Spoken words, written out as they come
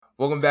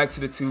Welcome back to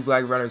the Two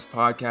Black Runners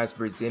podcast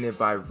presented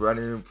by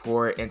Running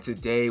Report, and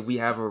today we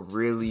have a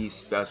really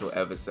special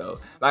episode.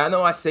 Like, I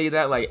know I say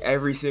that like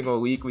every single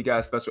week we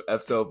got a special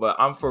episode, but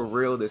I'm for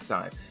real this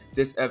time.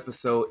 This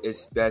episode is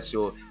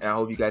special, and I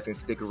hope you guys can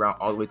stick around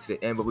all the way to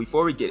the end. But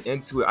before we get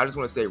into it, I just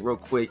want to say real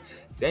quick,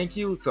 thank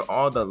you to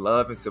all the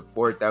love and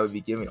support that we've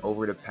been giving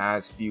over the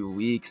past few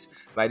weeks.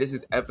 Like, this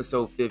is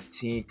episode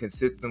 15,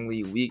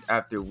 consistently week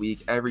after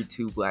week, every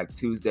Two Black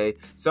Tuesday,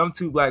 some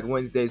Two Black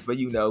Wednesdays, but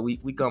you know, we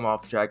come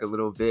off track a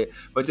little bit.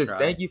 But just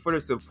thank you for the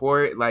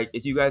support. Like,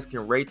 if you guys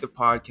can rate the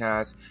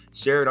podcast,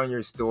 share it on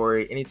your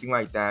story, anything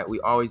like that,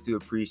 we always do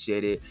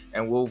appreciate it.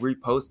 And we'll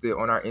repost it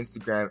on our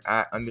Instagram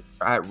at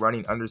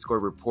running_report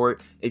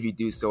if you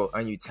do so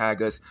and you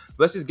tag us.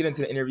 Let's just get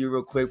into the interview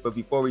real quick. But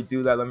before we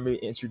do that, let me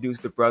introduce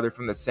the brother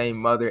from the same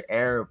mother,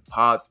 Aaron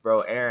Potts,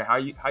 bro. Aaron, how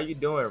you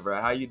doing, bro?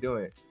 How you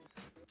doing?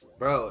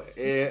 Bro,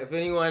 if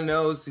anyone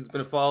knows who's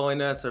been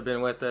following us or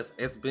been with us,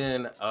 it's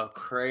been a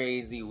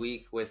crazy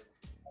week with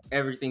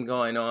everything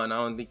going on.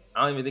 I don't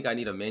even think I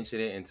need to mention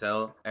it and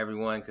tell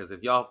everyone, because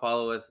if y'all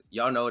follow us,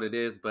 y'all know what it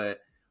is. But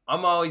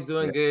I'm always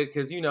doing good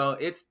because, you know,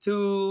 it's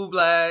Two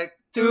Black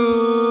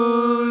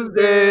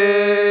Tuesday.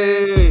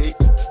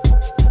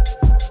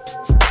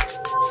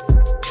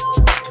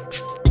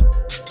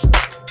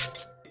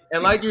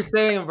 And like you're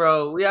saying,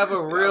 bro, we have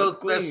a real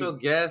special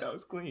guest. That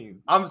was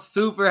clean. I'm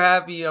super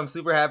happy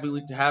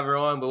we to have her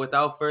on. But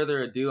without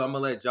further ado, I'm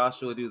going to let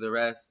Joshua do the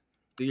rest.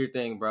 Do your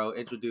thing, bro.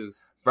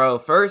 Introduce. Bro,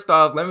 first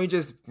off, let me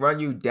just run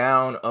you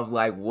down of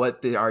like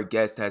what our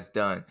guest has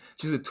done.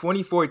 She's a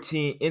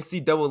 2014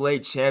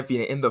 NCAA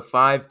champion in the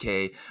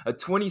 5K, a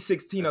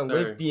 2016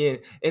 Olympian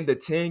in the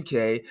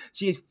 10K.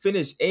 She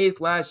finished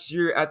 8th last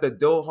year at the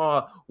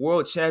Doha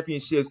World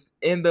Championships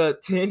in the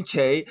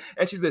 10K,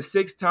 and she's a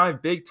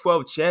 6-time Big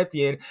 12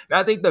 champion. And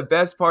I think the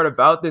best part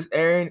about this,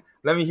 Aaron,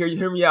 let me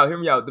hear me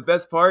out. The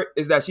best part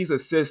is that she's a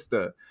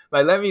sister.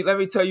 Like, let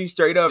me tell you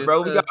straight up,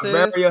 bro. We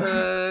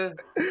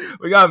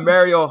got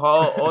Mario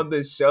Hall on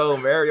the show.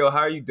 Mario, how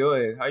are you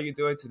doing? How are you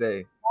doing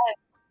today?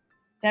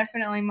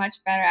 Definitely much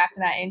better after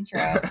that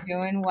intro.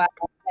 Doing well.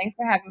 Thanks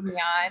for having me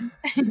on.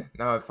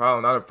 Not a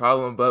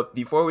problem. But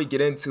before we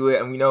get into it,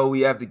 and we know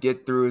we have to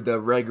get through the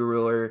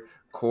regular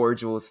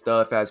cordial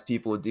stuff as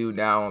people do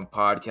now on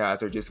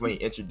podcasts or just when you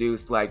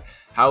introduce, like,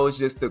 how was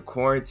just the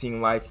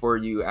quarantine life for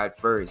you at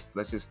first?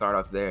 Let's just start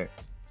off there.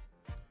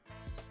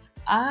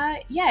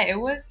 Yeah, it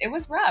was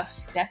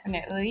rough,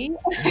 definitely.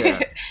 Yeah.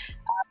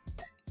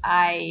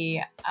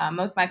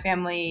 Most of my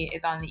family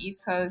is on the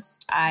East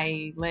Coast.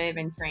 I live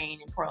and train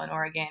in Portland,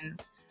 Oregon.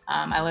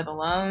 I live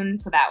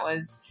alone, so that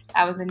was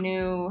a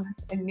new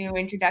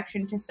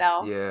introduction to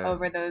self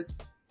over those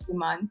few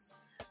months.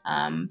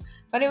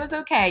 But it was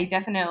okay.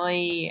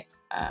 Definitely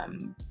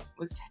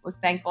was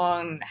thankful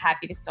and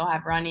happy to still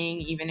have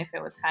running, even if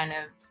it was kind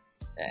of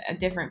a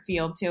different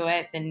feel to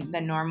it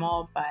than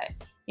normal. But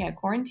yeah,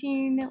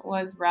 quarantine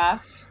was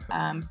rough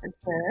for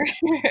sure.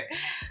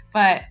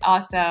 But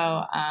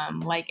also,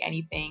 like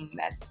anything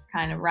that's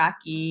kind of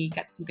rocky,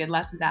 got some good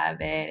lessons out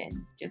of it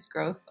and just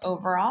growth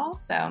overall.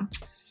 So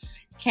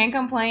can't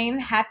complain.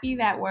 Happy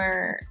that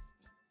we're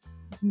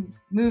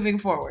moving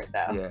forward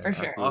though, for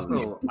sure.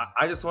 Also,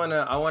 I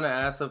want to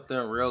ask something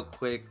real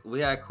quick.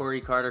 We had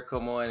Corey Carter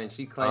come on, and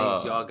she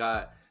claims y'all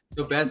got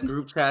the best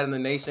group chat in the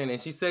nation,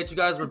 and she said you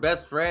guys were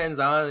best friends.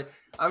 I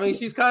mean,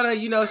 she's kind of,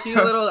 she's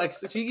a little,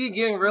 she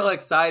getting real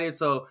excited.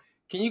 So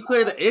can you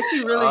clear is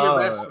she really your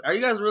best? Are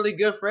you guys really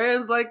good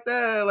friends like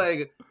that?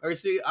 Like, or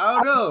I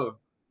don't know.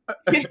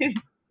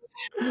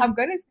 I'm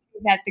gonna say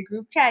that the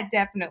group chat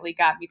definitely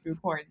got me through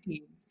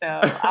quarantine, so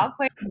I'll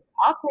claim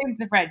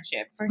the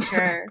friendship for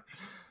sure.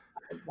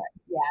 But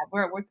yeah,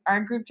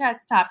 our group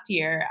chat's top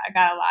tier. I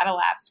got a lot of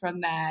laughs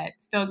from that.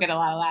 Still get a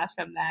lot of laughs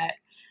from that.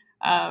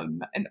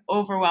 An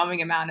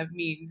overwhelming amount of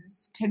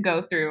memes to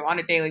go through on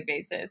a daily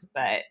basis,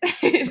 but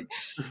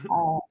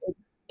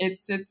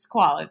it's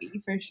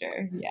quality for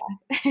sure. Yeah.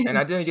 And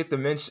I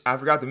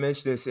forgot to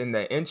mention this in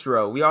the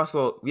intro. We got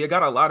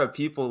a lot of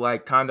people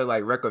like kind of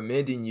like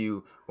recommending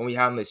you when we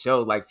had on the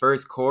show. Like,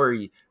 first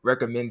Corey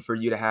recommended for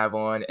you to have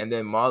on, and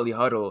then Molly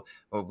Huddle,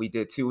 what we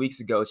did 2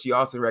 weeks ago, she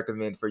also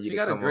recommended for you to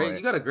come on.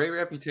 You got a great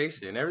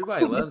reputation.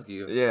 Everybody loves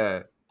you.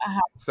 Yeah.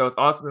 So it's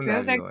awesome to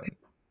have you on.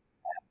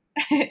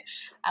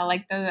 I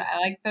like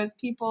those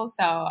people,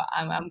 so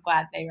I'm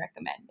glad they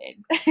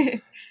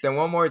recommended. Then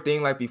one more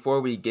thing, like before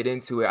we get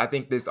into it, I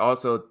think this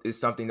also is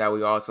something that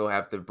we also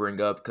have to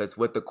bring up, because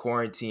with the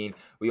quarantine,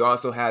 we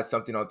also had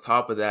something on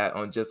top of that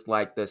on just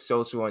like the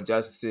social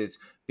injustices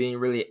being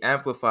really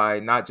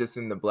amplified, not just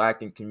in the Black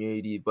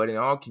community, but in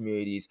all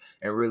communities,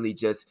 and really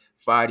just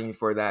fighting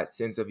for that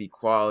sense of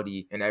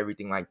equality and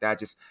everything like that.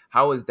 Just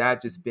how has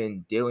that just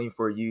been dealing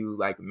for you,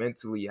 like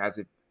mentally? Has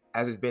it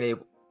been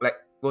able, like,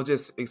 well,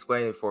 just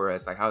explain it for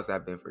us. Like, how's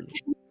that been for you?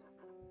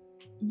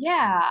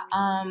 Yeah,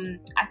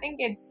 I think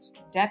it's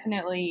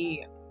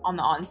definitely on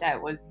the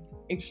onset was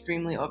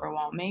extremely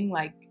overwhelming.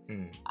 Like,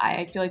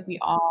 I feel like we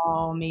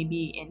all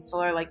maybe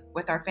insular, like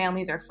with our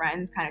families or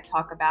friends, kind of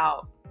talk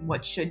about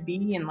what should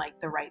be and like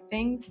the right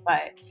things,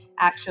 but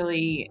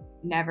actually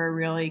never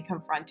really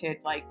confronted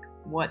like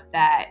what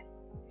that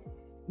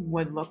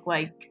would look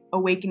like,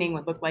 awakening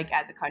would look like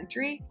as a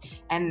country.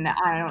 And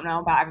I don't know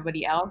about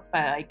everybody else,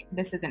 but like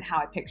this isn't how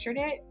I pictured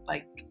it,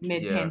 like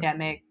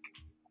mid-pandemic.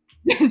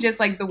 Just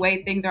like the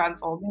way things are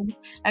unfolding,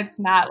 that's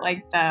not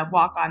like the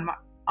walk on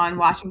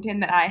Washington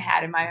that I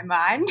had in my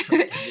mind.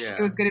 It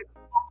was gonna be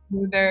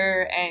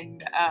smoother,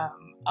 and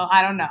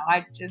I don't know.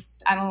 I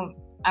don't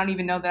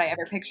even know that I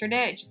ever pictured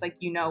it. It's just like,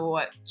 you know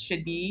what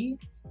should be,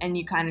 and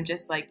you kind of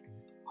just like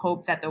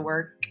hope that the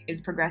work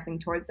is progressing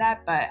towards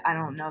that. But I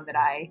don't know that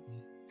I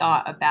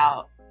thought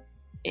about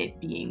it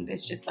being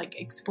this just like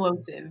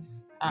explosive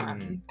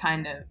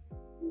kind of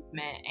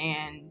movement.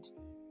 And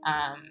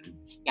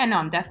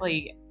I'm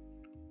definitely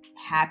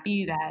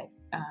happy that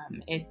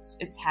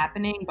it's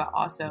happening, but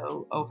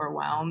also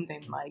overwhelmed,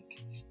 and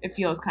like it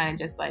feels kind of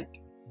just like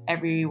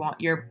everyone,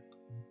 your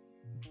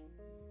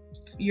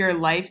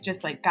life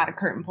just like got a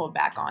curtain pulled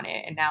back on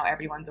it, and now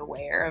everyone's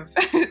aware of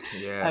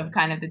of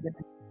kind of the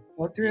different things you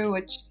go through,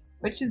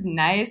 which is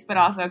nice, but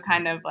also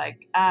kind of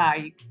like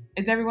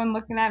is everyone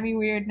looking at me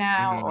weird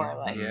now, or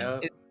like I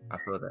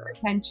feel that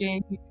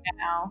attention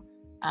now.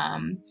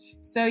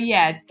 So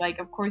yeah, it's like,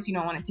 of course you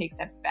don't want to take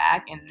steps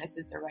back, and this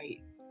is the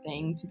right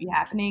thing to be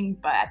happening,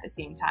 but at the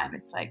same time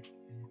it's like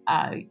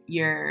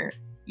you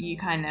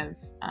kind of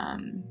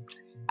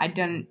I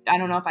don't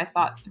know if I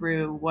thought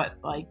through what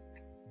like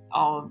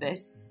all of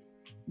this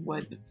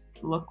would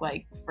look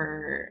like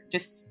for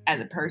just as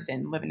a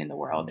person living in the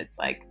world. It's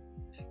like,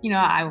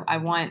 I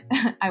want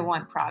I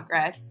want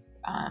progress,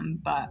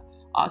 but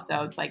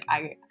also it's like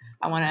I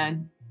want to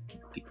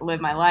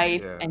live my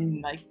life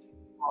and like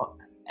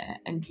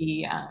and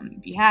be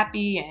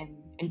happy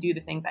and do the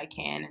things I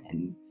can,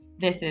 and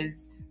this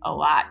is a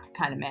lot to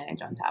kind of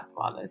manage on top of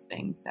all those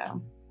things.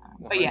 So,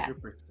 but yeah,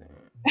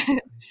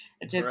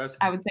 it just,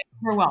 I would say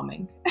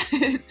overwhelming.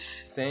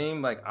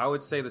 Same, like I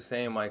would say the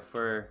same, like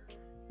for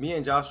me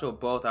and Joshua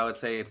both, I would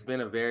say it's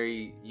been a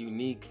very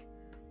unique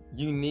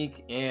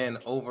and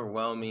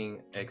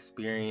overwhelming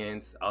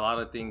experience. A lot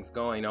of things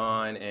going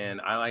on,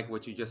 and I like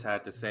what you just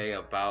had to say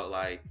about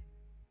like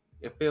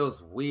it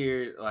feels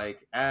weird,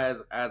 like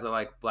as a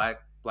like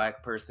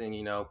black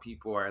person,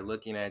 people are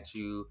looking at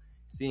you,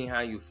 seeing how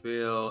you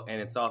feel,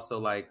 and it's also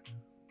like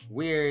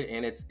weird,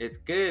 and it's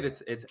good,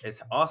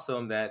 it's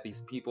awesome that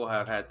these people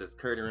have had this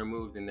curtain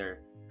removed and they're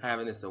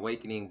having this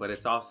awakening, but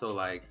it's also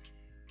like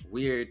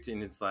weird,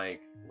 and it's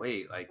like,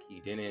 wait, like you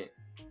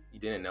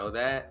didn't know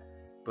that.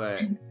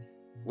 But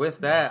with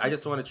that, I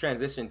just want to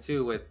transition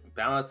too with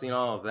balancing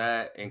all of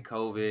that and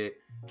COVID.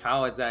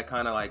 How has that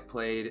kind of like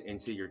played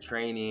into your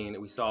training?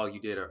 We saw you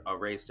did a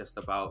race just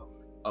about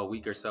a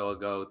week or so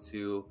ago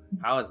too.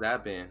 How has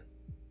that been?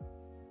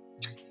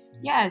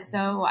 Yeah,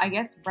 so I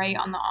guess right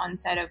on the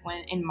onset of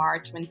in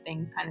March, when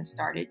things kind of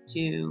started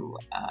to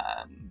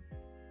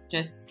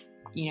just,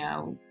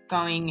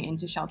 going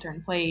into shelter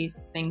in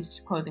place,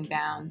 things closing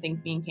down,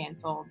 things being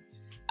canceled,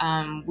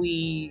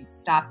 we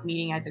stopped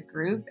meeting as a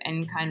group,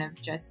 and kind of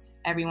just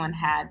everyone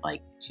had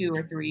like 2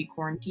 or 3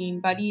 quarantine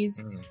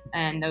buddies,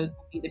 and those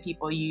would be the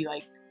people you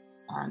like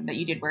that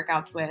you did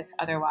workouts with.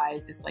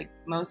 Otherwise, it's like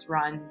most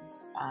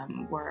runs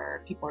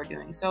where people are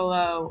doing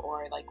solo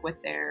or like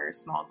with their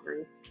small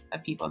group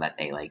of people that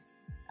they like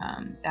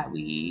that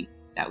we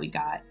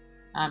got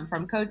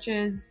from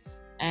coaches.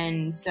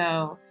 And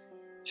so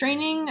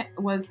training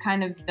was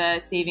kind of the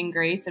saving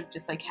grace of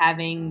just like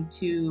having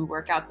 2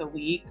 workouts a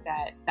week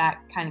that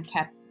kind of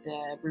kept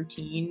the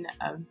routine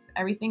of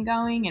everything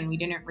going. And we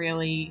didn't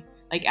really,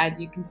 like, as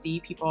you can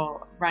see,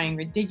 people running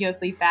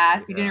ridiculously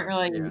fast. We didn't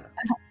really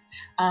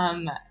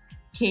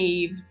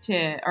cave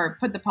to or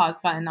put the pause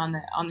button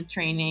on the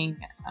training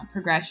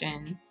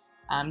progression.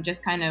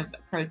 Just kind of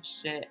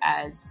approached it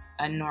as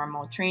a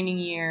normal training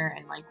year,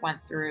 and like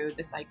went through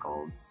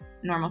the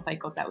normal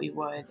cycles that we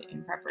would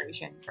in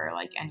preparation for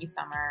like any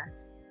summer.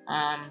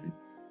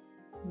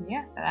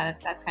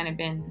 That's kind of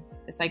been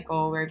the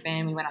cycle we've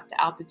been. We went up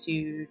to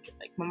altitude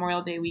like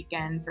Memorial Day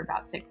weekend for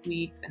about 6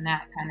 weeks, and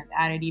that kind of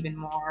added even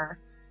more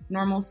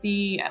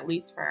normalcy, at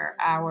least for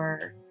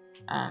our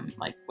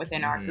like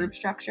within our group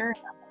structure,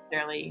 not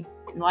necessarily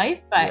in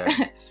life, but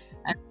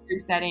a group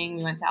setting.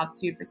 We went to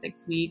altitude for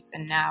 6 weeks,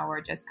 and now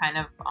we're just kind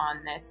of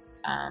on this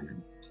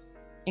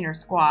inter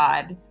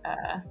squad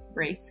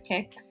race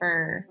kick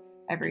for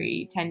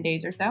every 10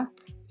 days or so.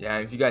 Yeah,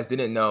 if you guys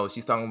didn't know,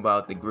 she's talking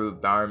about the group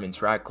Bowerman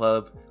Track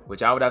Club,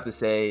 which I would have to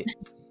say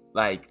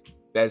like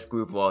best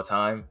group of all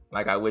time.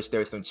 Like I wish there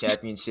was some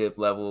championship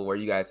level where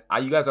you guys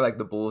are like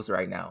the Bulls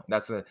right now.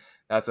 That's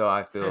how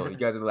I feel. You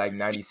guys are like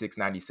 96,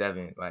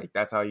 97. Like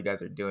that's how you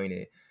guys are doing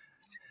it.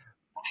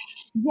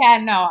 Yeah,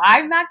 no,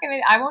 I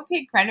won't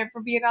take credit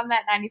for being on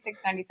that 96,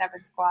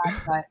 97 squad,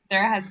 but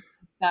there has been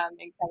some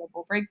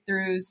incredible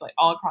breakthroughs like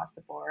all across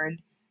the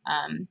board.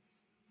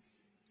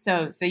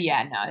 So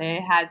yeah, no,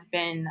 it has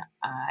been,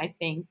 I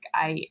think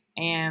I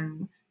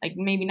am like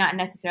maybe not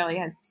necessarily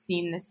have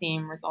seen the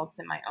same results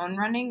in my own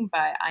running,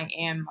 but I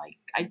am like,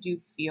 I do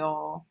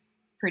feel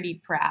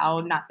pretty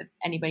proud. Not that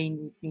anybody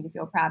needs me to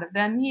feel proud of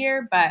them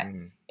here, but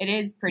it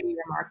is pretty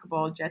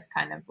remarkable just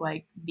kind of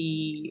like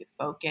the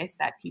focus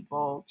that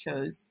people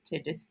chose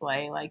to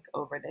display like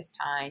over this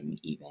time,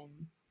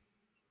 even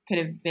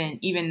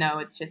though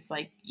it's just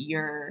like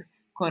your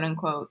quote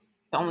unquote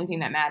the only thing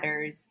that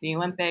matters, the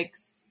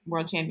Olympics,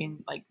 world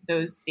champion, like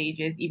those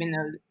stages, even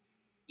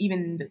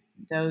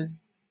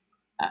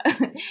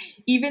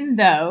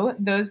though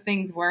those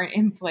things weren't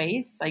in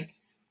place, like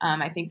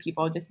I think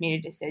people just made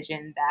a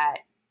decision that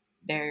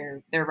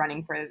they're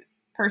running for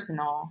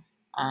personal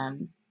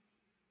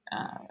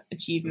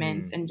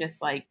achievements and just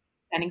like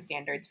setting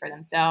standards for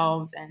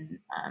themselves and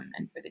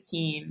for the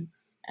team.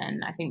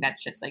 And I think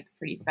that's just like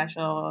pretty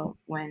special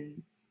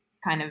when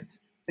kind of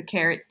the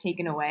carrot's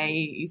taken away,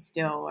 you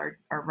still are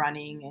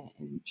running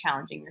and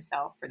challenging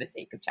yourself for the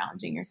sake of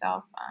challenging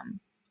yourself.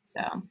 So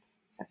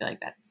I feel like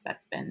that's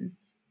been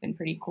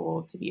pretty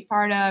cool to be a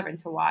part of and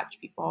to watch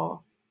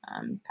people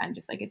kind of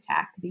just like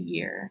attack the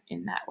year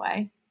in that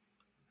way.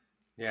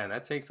 Yeah, and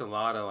that takes a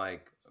lot of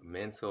like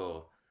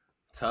mental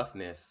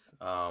toughness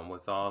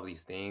with all of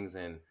these things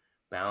and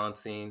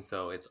balancing.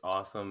 So it's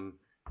awesome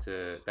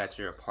that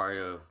you're a part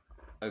of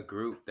a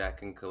group that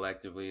can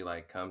collectively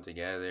like come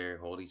together,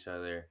 hold each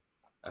other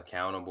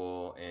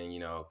accountable, and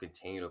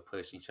continue to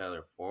push each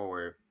other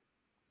forward.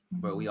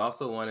 But we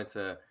also wanted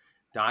to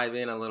dive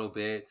in a little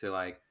bit to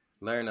like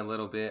learn a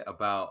little bit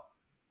about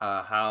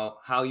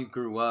how you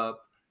grew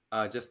up.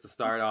 Just to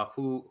start off,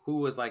 who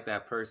was like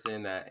that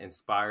person that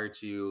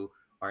inspired you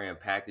or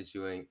impacted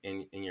you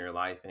in your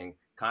life and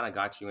kind of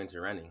got you into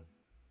running?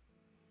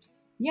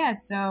 Yeah,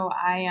 so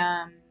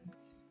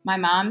my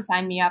mom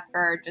signed me up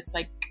for just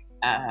like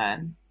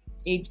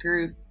age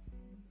group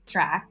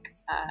track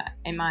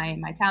in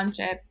my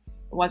township.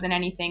 It wasn't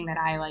anything that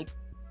I like,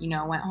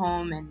 went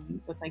home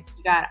and was like,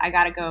 I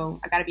gotta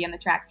be on the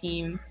track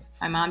team.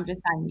 My mom just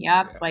signed me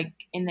up like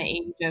in the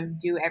age of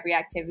do every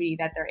activity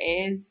that there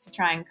is to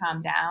try and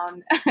calm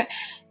down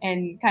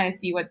and kind of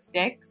see what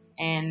sticks.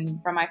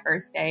 And from my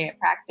first day at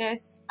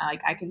practice,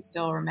 like I can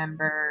still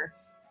remember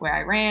where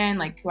I ran,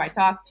 like who I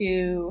talked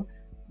to,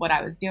 what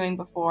I was doing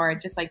before.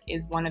 It just like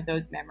is one of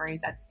those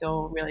memories that's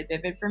still really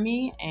vivid for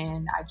me.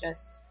 And I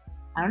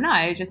don't know,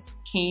 it just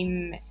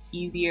came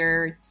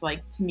easier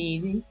to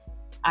me.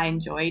 I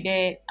enjoyed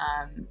it.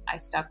 I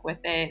stuck with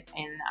it,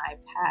 and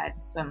I've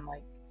had some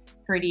like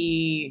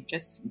pretty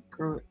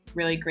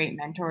really great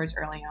mentors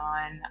early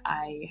on.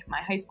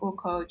 My high school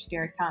coach,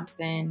 Derek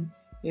Thompson,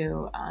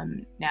 who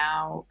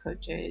now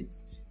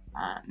coaches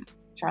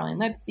Charlene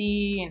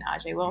Lipsy and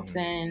Ajay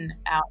Wilson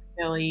out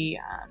in Philly.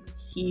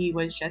 He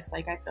was just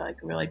like, I feel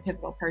like a really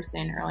pivotal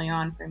person early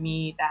on for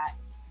me that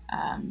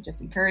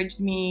just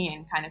encouraged me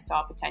and kind of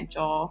saw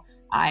potential.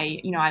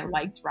 I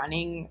liked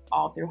running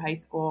all through high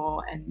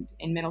school and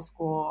in middle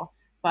school,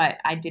 but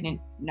I didn't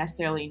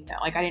necessarily know,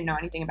 I didn't know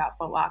anything about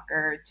Foot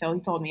Locker till he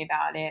told me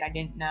about it. I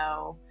didn't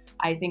know.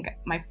 I think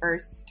my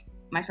first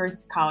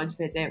college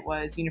visit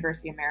was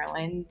University of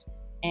Maryland,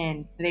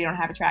 and they don't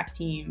have a track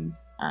team.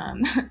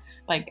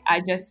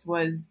 I just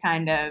was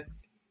kind of,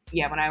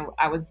 when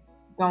I was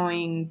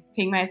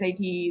taking my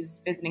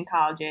SATs, visiting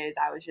colleges,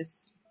 I was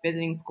just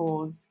visiting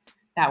schools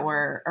that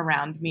were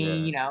around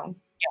me,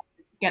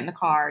 get in the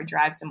car,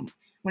 drive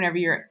whenever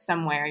you're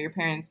somewhere, your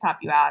parents pop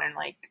you out and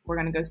like, we're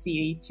going to go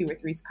see 2 or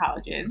 3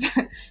 colleges.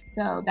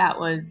 So that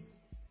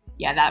was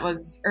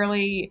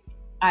early.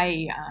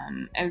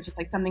 It was just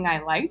like something I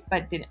liked,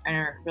 but didn't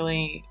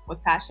really was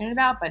passionate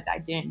about, but I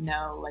didn't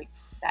know like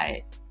that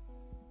it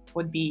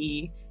would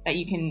be that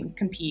you can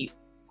compete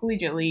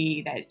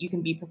collegiately, that you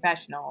can be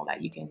professional,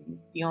 that you can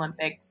be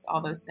Olympics,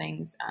 all those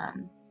things.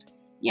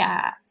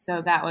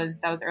 So that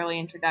was early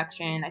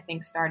introduction. I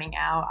think starting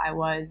out, I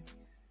was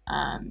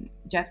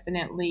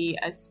definitely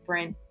a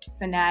sprint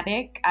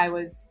fanatic.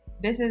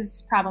 This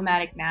is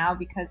problematic now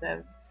because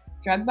of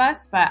drug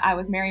bust, but I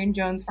was Marion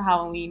Jones for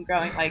Halloween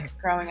growing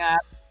up.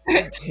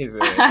 She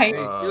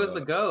was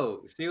the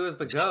GOAT. She was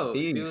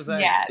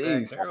that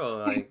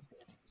girl. Like,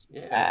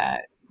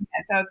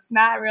 so it's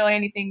not really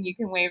anything you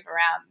can wave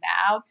around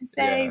now to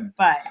say,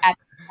 but at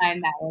the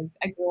time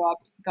I grew up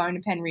going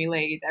to Penn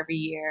relays every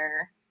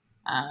year.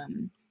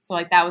 So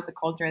like that was the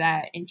culture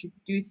that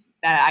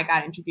I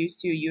got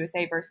introduced to.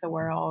 USA versus the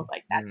world.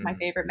 Like that's my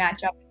favorite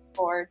matchup in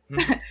sports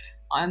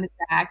on the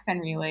track, Penn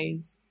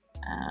relays.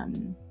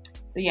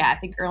 So I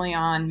think early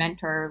on,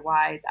 mentor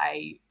wise,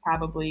 I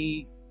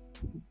probably,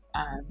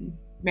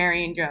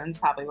 Marion Jones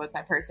probably was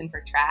my person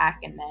for track.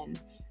 And then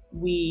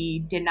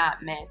we did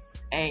not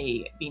miss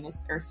a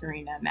Venus or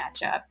Serena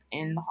matchup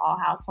in the Hall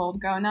household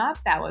growing up.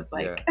 That was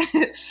like,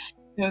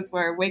 those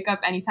were wake up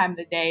any time of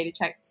the day to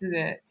check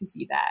to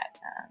see that.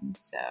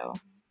 So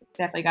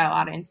definitely got a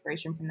lot of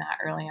inspiration from that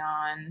early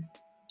on.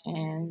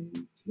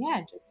 And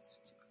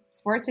just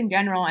sports in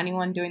general,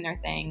 anyone doing their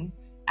thing.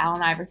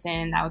 Allen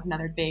Iverson, that was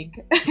another big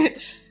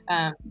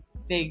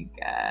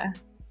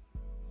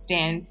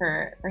stand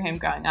for him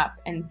growing up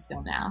and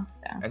still now.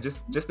 So, and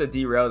just to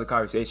derail the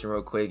conversation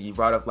real quick, you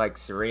brought up like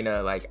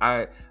Serena. Like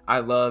I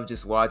love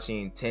just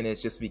watching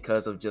tennis just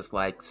because of just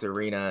like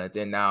Serena,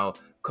 then now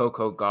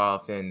Coco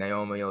Gauff and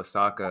Naomi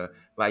Osaka.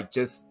 Like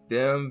just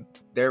them,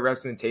 their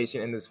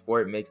representation in the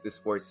sport makes the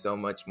sport so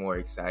much more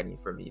exciting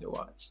for me to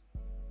watch.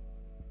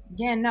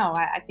 Yeah, no,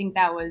 I think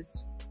that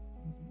was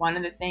one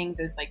of the things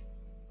is like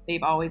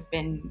they've always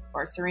been,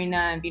 or Serena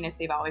and Venus,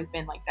 they've always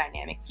been like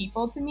dynamic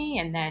people to me.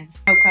 And then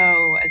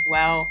Coco as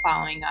well,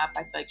 following up,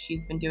 I feel like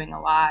she's been doing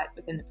a lot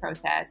within the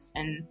protests.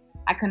 And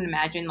I couldn't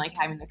imagine like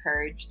having the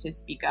courage to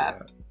speak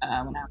up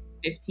when I was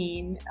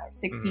 15 or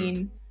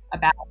 16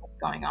 about what's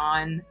going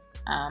on.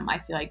 I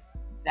feel like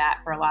that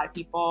for a lot of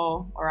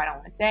people, or I don't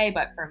want to say,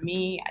 but for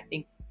me, I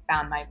think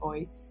found my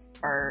voice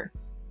or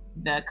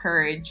the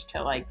courage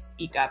to like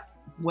speak up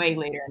way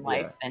later in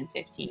life than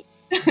 15.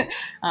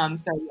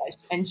 So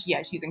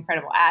she's an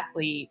incredible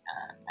athlete.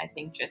 I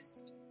think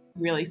just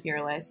really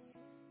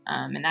fearless.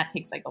 And that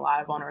takes like a lot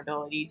of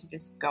vulnerability to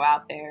just go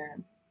out there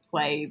and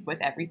play with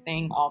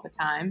everything all the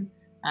time.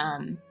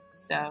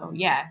 So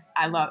yeah,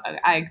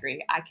 I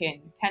agree.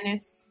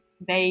 Tennis,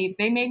 they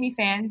made me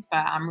fans,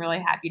 but I'm really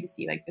happy to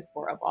see like the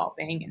sport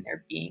evolving and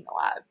there being a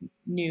lot of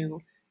new,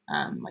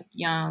 like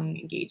young,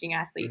 engaging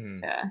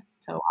athletes to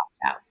watch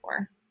out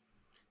for.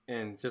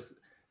 And just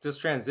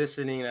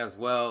transitioning as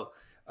well,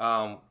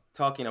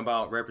 talking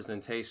about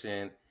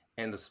representation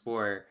in the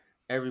sport,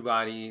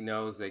 everybody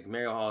knows like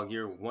Mariel Hall,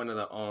 you're one of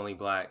the only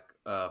Black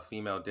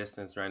female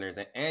distance runners,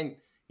 and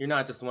you're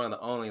not just one of the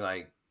only,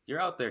 like you're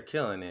out there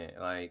killing it.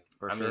 Like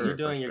you're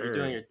doing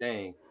your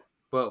thing.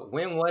 But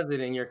when was it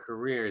in your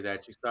career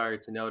that you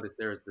started to notice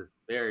there was this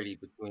disparity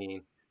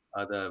between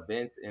the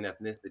events and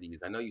ethnicities?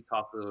 I know you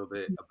talked a little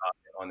bit about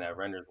it on that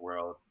Runner's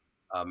World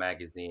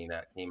magazine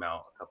that came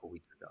out a couple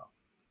weeks ago.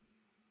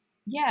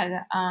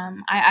 Yeah,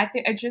 I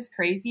think it's just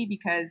crazy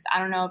because I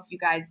don't know if you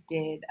guys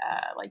did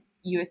like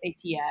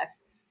USATF,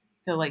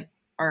 the like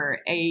or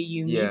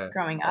AAU meets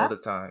growing up all the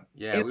time.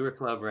 Yeah, we were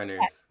club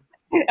runners.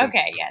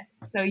 Okay, yes.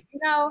 So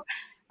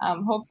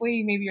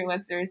hopefully maybe your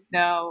listeners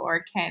know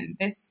or can.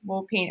 This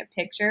will paint a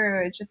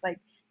picture. It's just like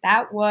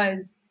that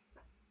was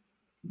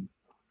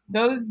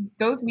those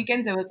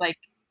weekends. It was like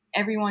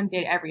everyone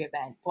did every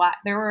event.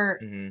 There were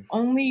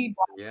only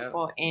Black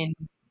people in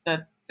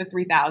the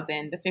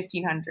 3,000, the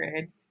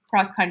 1,500.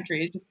 Cross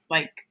country, just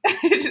like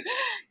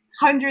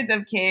hundreds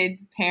of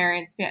kids,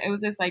 parents. It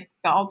was just like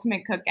the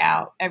ultimate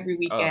cookout every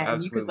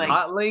weekend. You could like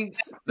hot links.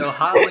 The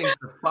hot links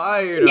are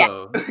fire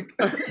though. The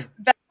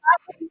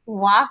hot links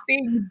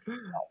wafting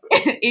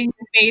in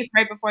your face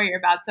right before you're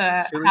about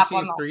to chili hop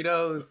cheese on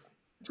Fritos.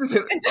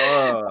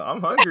 I'm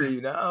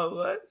hungry now.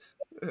 What?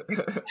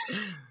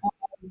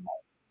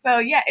 So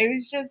yeah, it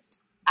was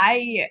just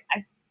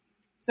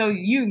So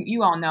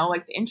you all know,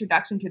 like the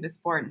introduction to the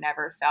sport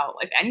never felt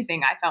like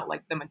anything. I felt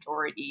like the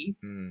majority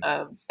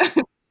of,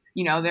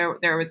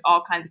 there was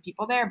all kinds of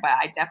people there, but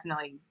I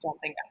definitely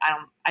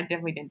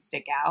didn't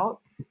stick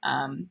out.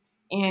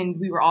 And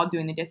we were all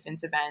doing the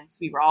distance events.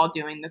 We were all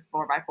doing the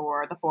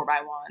 4x4, the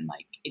 4x1.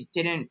 Like it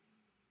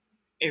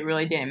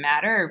really didn't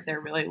matter.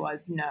 There really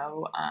was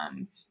no,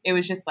 it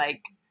was just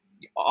like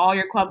all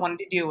your club wanted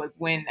to do was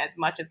win as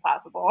much as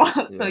possible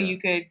so you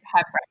could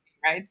have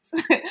bragging rights.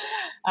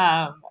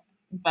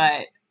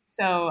 But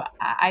so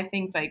I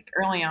think like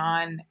early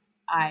on,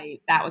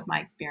 that was my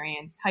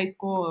experience. High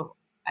school,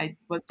 I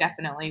was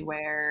definitely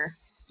where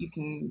you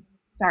can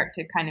start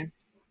to kind of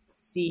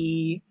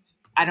see.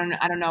 I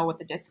don't know what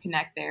the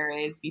disconnect there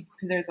is because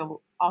there's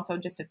also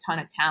just a ton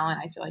of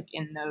talent. I feel like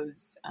in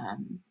those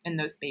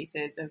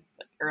spaces of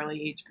like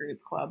early age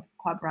group club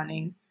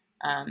running.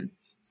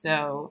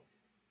 So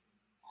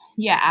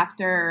yeah,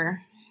 after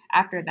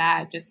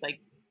that, just like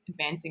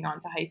advancing on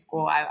to high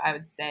school, I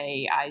would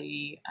say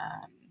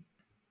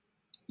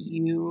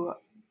you're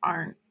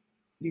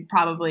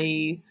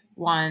probably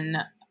one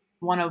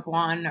of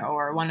one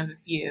or one of a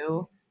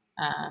few.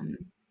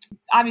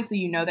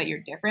 Obviously, that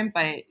you're different,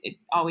 but it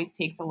always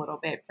takes a little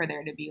bit for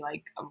there to be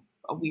like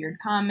a weird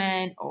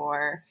comment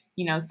or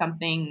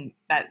something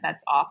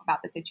that's off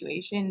about the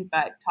situation.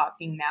 But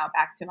talking now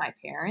back to my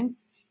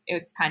parents,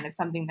 it's kind of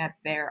something that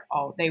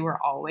they were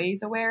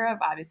always aware of,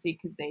 obviously,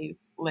 because they've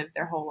lived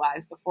their whole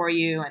lives before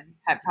you and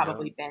have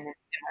probably been in a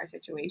similar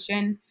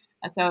situation.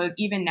 And so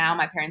even now,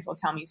 my parents will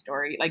tell me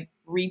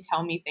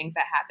retell me things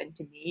that happened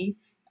to me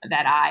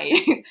that I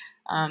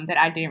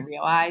didn't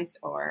realize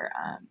or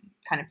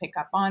kind of pick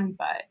up on.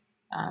 But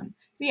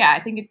so yeah, I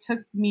think it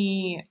took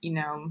me,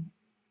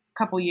 a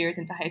couple years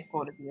into high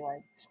school to be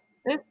like,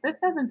 this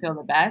doesn't feel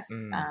the best,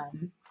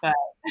 but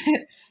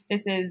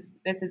this is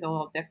a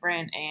little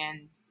different.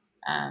 And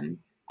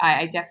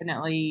I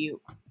definitely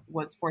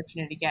was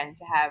fortunate again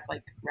to have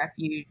like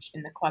refuge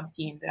in the club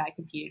team that I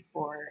competed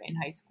for in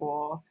high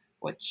school,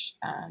 which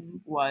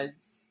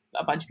was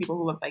a bunch of people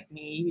who looked like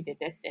me who did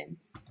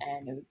distance,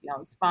 and it was it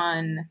was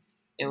fun.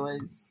 It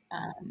was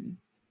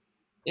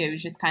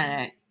just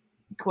kind of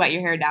let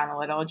your hair down a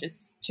little,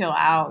 just chill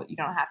out. You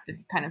don't have to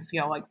kind of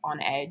feel like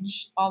on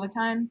edge all the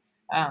time,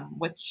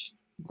 which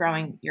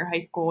your high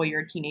school,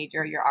 you're a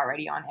teenager, you're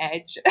already on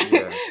edge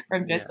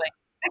from just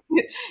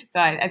so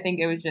I think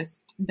it was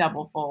just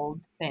double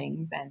fold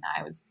things, and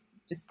I was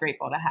just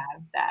grateful to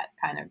have that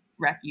kind of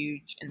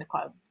refuge in the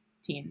club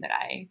team that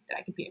I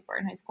competed for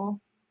in high school.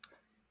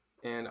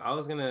 And I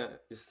was gonna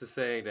just to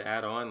say, to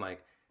add on,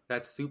 like,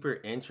 that's super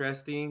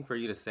interesting for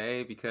you to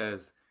say,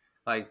 because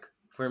like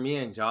for me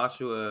and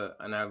Joshua,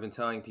 and I've been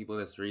telling people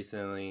this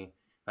recently,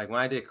 like when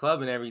I did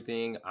club and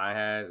everything, I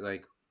had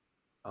like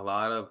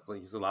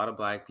there's a lot of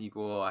black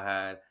people. I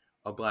had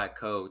a black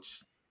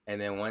coach. And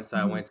then once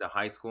I went to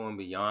high school and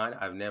beyond,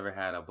 I've never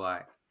had a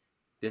black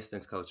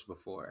distance coach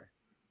before.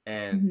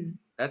 And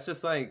that's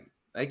just like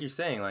you're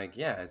saying, like,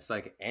 yeah, it's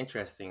like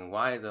interesting.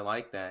 Why is it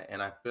like that?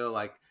 And I feel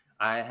like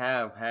I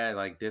have had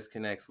like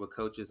disconnects with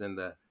coaches in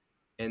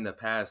the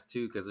past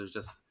too, because there's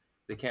just,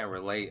 they can't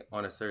relate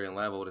on a certain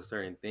level to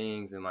certain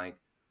things, and like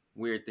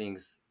weird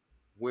things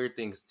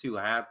too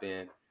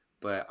happen.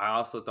 But I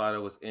also thought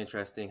it was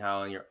interesting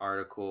how in your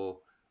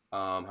article,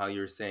 how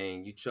you're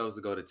saying you chose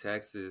to go to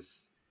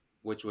Texas,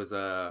 which was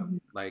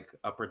like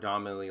a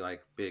predominantly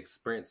like big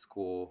sprint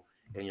school,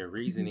 and your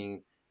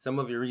reasoning, some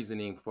of your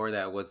reasoning for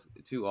that was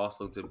to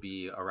also to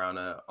be around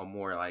a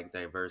more like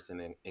diverse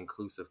and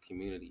inclusive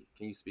community.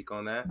 Can you speak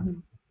on that?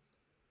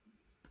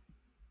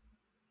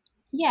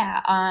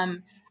 Yeah,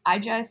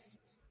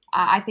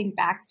 I think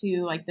back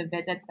to like the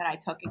visits that I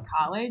took in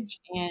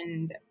college,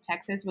 and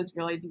Texas was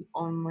really the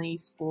only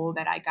school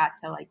that I got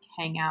to like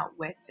hang out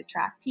with the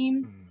track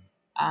team.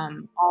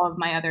 All of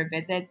my other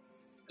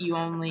visits, you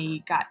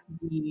only got to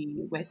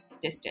be with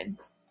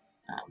distance,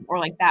 or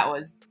like that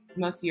was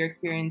most of your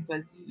experience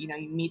was, you know,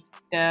 you meet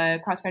the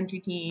cross country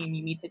team,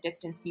 you meet the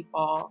distance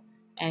people,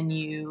 and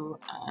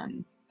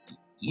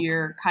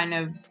you're kind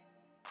of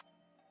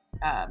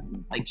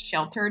like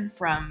sheltered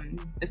from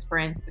the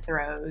sprints, the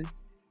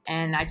throws.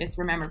 And I just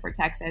remember for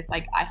Texas,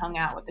 like I hung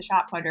out with the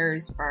shot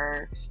putters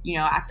for, you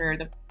know, after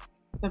the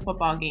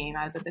football game,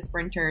 I was with the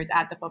sprinters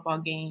at the football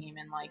game,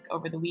 and like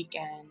over the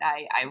weekend,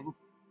 I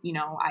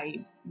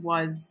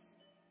was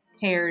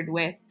paired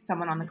with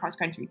someone on the cross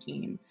country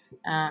team.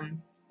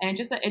 And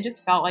it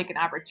just felt like an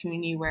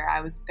opportunity where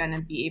I was going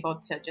to be able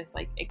to just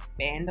like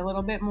expand a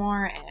little bit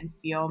more and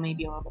feel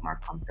maybe a little bit more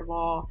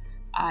comfortable.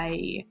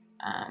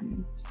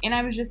 And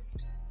I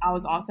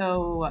was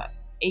also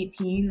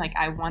 18. Like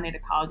I wanted a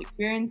college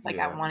experience. Like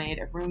I wanted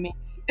a roommate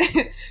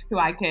who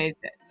I could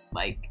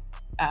like,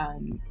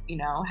 you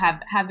know,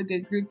 have a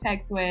good group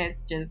text with.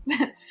 Just,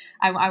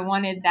 I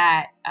wanted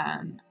that.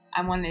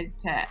 I wanted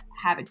to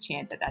have a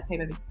chance at that type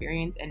of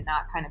experience and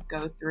not kind of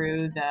go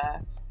through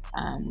the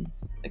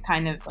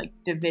kind of like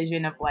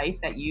division of life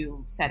that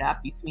you set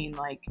up between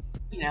like,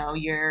 you know,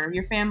 your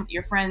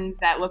friends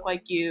that look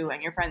like you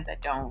and your friends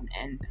that don't.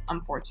 And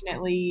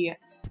unfortunately,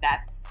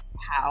 that's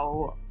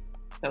how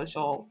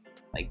social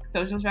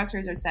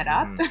structures are set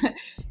up.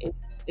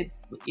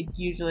 It's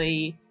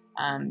usually,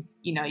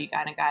 you know, you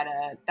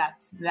gotta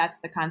that's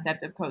the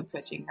concept of code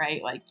switching,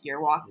 right? Like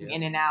you're walking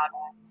in and out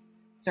of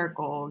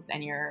circles,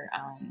 and you're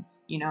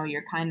you know,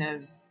 you're kind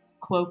of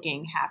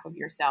cloaking half of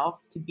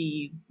yourself to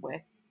be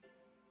with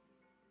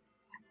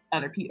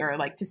other people, or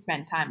like to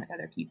spend time with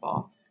other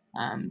people.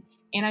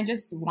 And I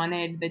just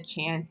wanted the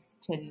chance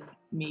to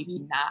maybe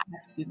not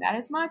have to do that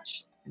as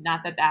much.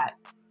 Not that that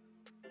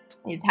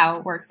is how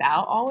it works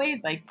out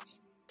always. Like,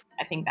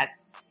 I think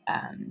that's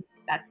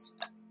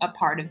a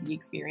part of the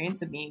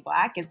experience of being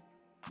Black, is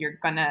you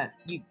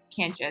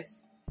can't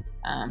just,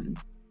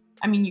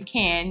 I mean, you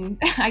can,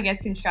 I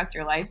guess, construct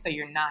your life so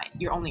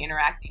you're only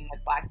interacting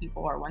with Black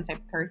people or one type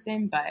of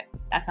person, but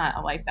that's not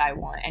a life that I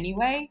want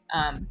anyway.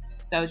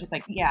 So it's just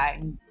like, yeah,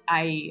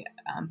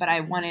 but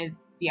I wanted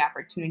the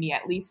opportunity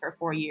at least for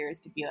 4 years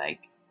to be like,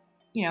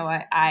 you know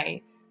what,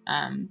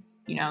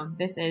 you know,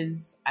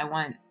 I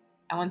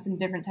want some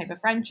different type of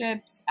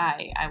friendships.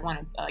 I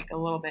wanted like a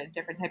little bit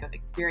different type of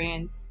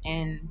experience.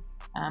 And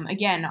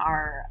again,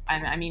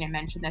 I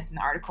mentioned this in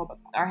the article, but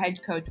our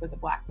head coach was a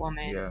Black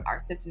woman. Yeah. Our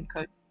assistant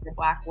coach was a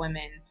Black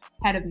woman.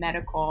 Head of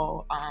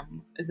medical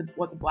was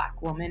a Black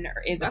woman,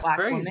 or is That's a Black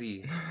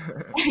crazy.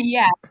 woman.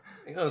 Yeah.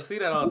 You don't see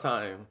that all the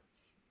time.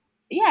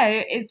 Yeah,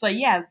 it's like,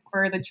 yeah,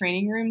 for the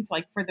training room, to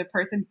like for the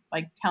person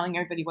like telling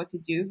everybody what to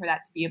do, for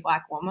that to be a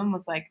Black woman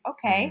was like,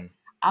 okay.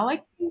 I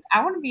want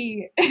to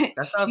be.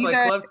 That sounds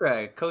like club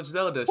track. Coach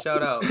Zelda,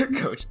 shout out.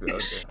 Coach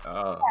Zelda.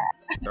 Oh,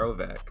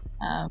 throwback.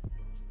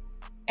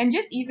 And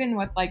just even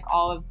with like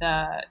all of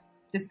the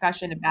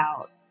discussion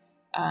about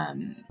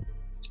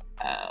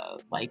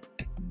like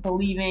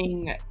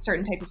believing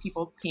certain type of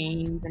people's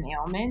pains and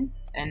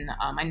ailments, and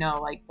I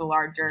know like the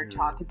larger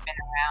talk has been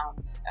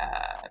around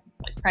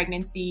like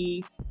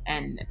pregnancy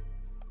and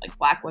like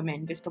Black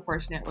women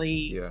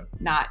disproportionately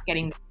not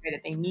getting the care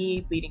that they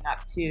need leading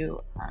up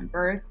to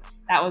birth.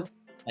 That was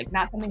like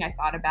not something I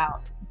thought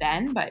about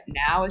then, but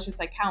now it's just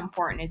like, how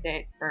important is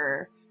it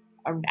for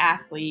an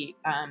athlete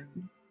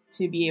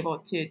to be able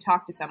to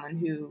talk to someone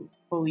who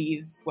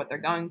believes what you're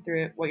going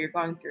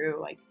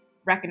through, like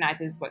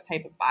recognizes what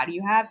type of body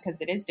you have,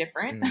 because it is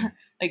different.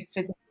 Like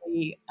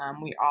physically,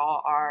 we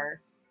all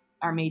are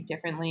are made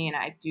differently. And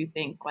I do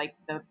think like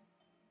the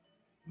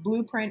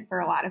blueprint for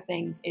a lot of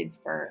things is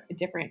for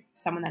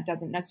someone that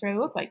doesn't necessarily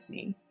look like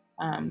me.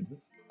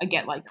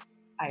 Again, like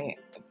I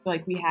feel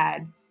like we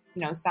had,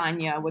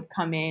 Sonya would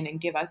come in and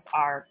give us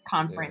our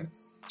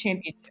conference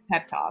championship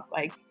pep talk.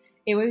 Like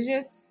it was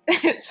just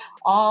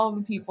all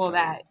the people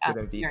that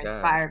you're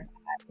inspired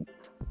by.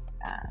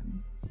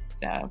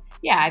 So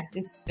yeah, I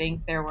just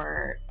think there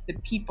were the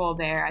people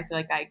there. I feel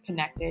like I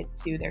connected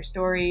to their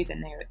stories,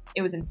 and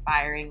it was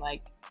inspiring.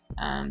 Like,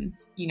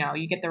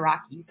 you get the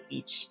Rocky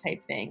speech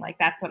type thing. Like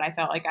that's what I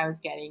felt like I was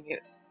getting.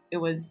 It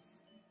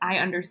was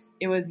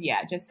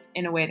just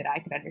in a way that I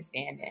could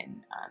understand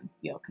and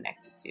feel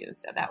connected to.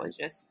 So that was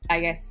just,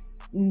 I guess,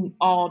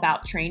 all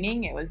about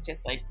training. It was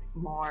just like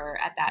more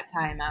at that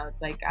time. I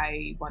was like,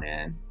 I want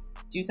to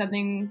do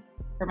something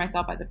for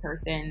myself as a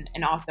person,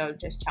 and also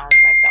just challenge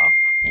myself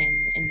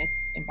in this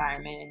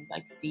environment and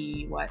like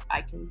see what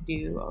I can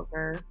do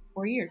over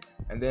 4 years.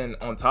 And then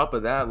on top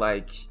of that,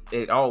 like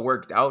it all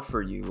worked out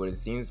for you. What it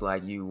seems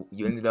like you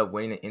ended up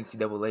winning an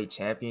NCAA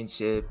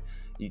championship.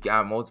 You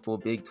got multiple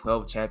Big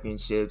 12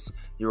 championships.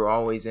 You were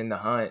always in the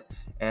hunt.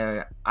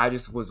 And I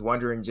just was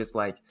wondering, just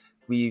like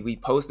we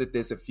posted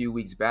this a few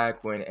weeks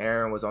back when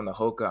Aaron was on the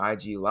Hoka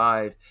IG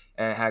Live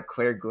and had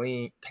Claire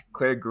Green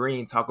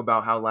talk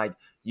about how like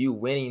you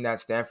winning that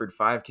Stanford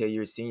 5K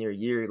your senior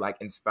year like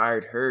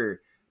inspired her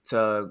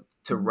to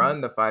run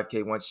the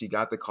 5K once she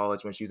got to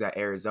college, when she was at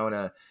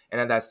Arizona.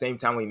 And at that same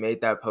time we made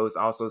that post,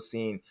 also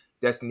seeing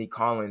Destiny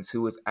Collins,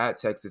 who was at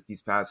Texas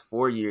these past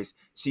 4 years,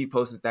 she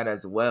posted that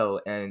as well.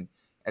 And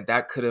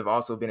that could have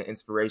also been an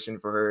inspiration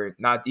for her,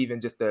 not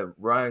even just to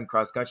run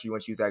cross country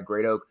when she was at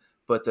Great Oak,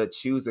 but to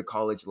choose a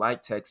college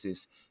like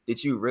Texas.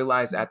 Did you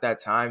realize at that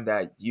time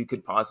that you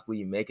could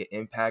possibly make an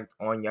impact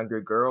on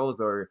younger girls,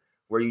 or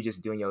were you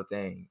just doing your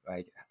thing?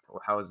 Like,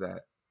 how was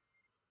that?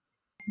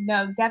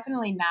 No,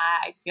 definitely not.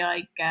 I feel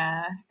like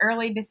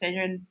early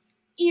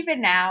decisions,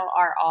 even now,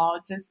 are all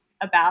just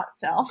about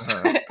self.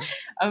 At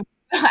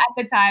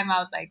the time, I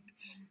was like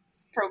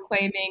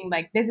proclaiming,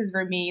 like, this is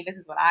for me, this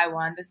is what I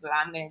want, this is what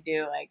I'm going to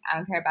do. Like, I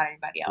don't care about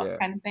anybody else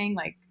kind of thing.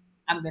 Like,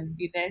 I'm going to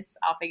do this,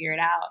 I'll figure it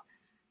out.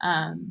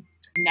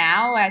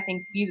 Now, I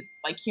think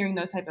hearing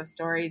those type of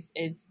stories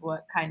is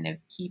what kind of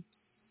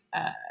keeps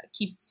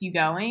you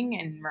going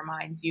and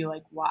reminds you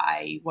like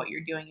why what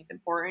you're doing is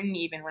important,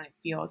 even when it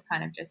feels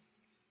kind of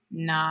just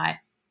not,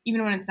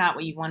 even when it's not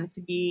what you want it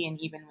to be, and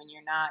even when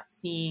you're not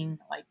seeing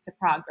like the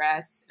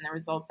progress and the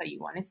results that you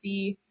want to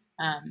see.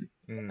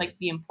 It's like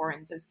the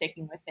importance of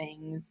sticking with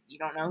things. You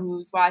don't know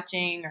who's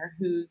watching or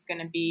who's going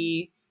to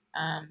be,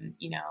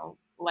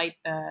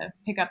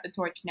 pick up the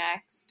torch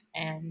next.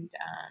 And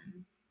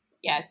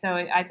so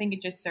I think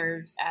it just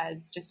serves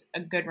as just a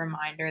good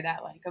reminder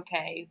that like,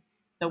 okay,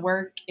 the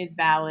work is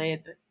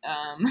valid.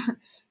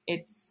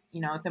 It's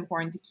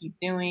important to keep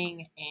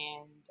doing.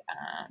 And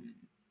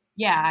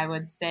I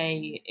would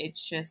say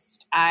it's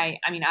just, I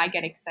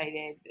get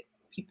excited.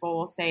 People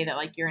will say that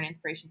like you're an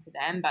inspiration to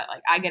them, but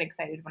like I get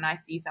excited when I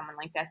see someone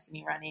like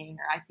Destiny running,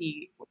 or I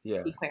see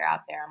Claire out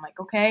there. I'm like,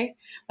 okay,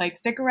 like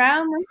stick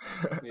around.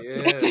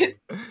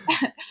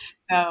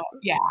 So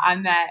yeah,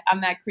 I'm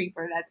that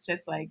creeper that's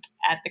just like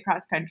at the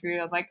cross country.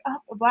 I'm like, oh,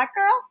 a Black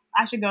girl,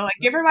 I should go like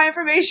give her my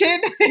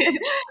information.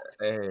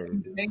 Hey,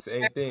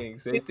 same thing.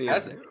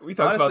 We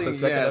talked about the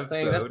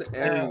second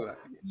episode.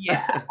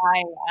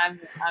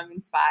 I'm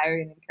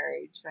inspired and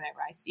encouraged whenever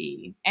I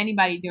see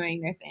anybody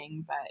doing their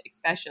thing, but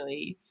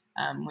especially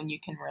when you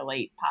can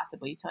relate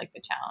possibly to like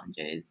the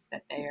challenges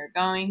that they are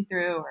going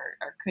through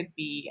or could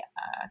be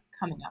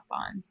coming up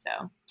on.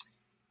 So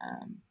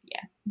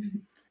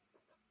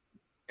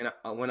And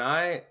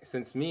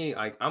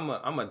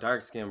I'm a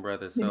dark skinned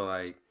brother, so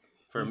like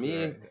for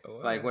me,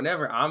 like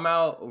whenever I'm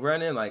out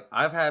running, like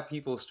I've had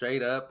people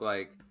straight up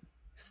like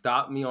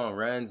stop me on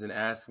runs and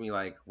ask me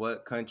like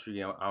what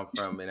country I'm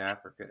from in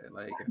Africa,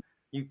 like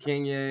you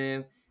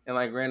Kenyan, and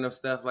like random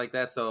stuff like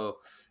that. So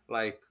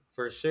like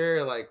for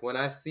sure, like when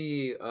I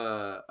see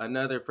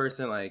another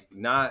person like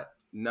not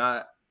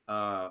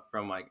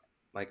from like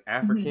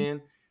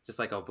African, just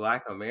like a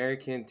Black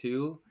American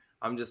too,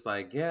 I'm just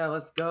like, yeah,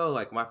 let's go.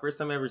 Like my first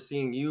time ever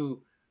seeing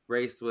you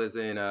race was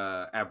in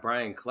at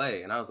Brian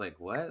Clay, and I was like,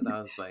 what? And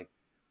I was like,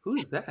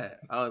 who's that?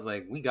 I was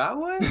like, we got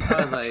one?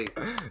 I was like,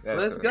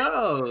 let's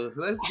go.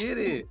 Let's get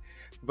it.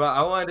 But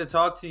I wanted to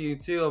talk to you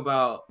too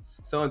about,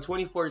 so in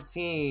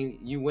 2014,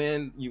 you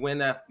win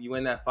that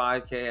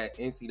 5K at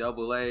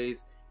NCAAs,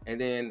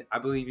 and then I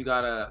believe you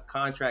got a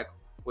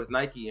contract with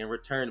Nike and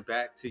returned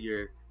back to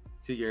your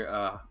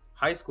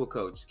high school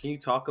coach. Can you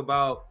talk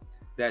about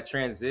that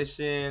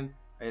transition?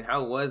 And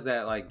how was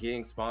that, like,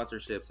 getting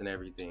sponsorships and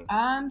everything?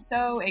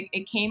 So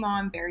it came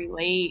on very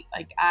late.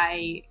 Like,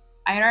 I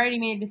had already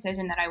made a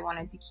decision that I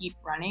wanted to keep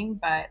running,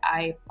 but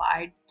I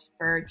applied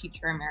for Teach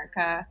for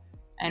America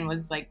and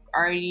was, like,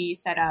 already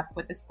set up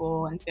with a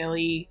school in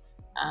Philly,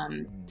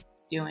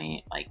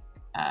 doing, like,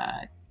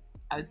 I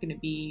was going to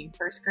be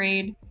first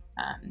grade,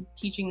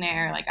 teaching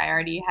there. Like, I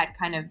already had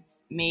kind of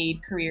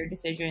made career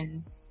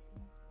decisions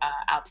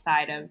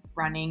outside of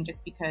running,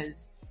 just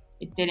because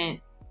it didn't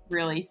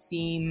really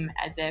seem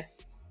as if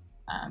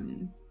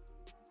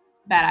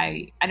that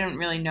I don't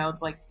really know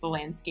like the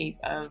landscape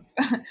of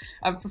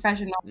of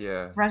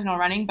professional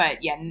running.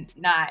 But yeah,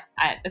 not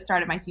at the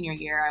start of my senior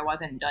year, I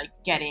wasn't like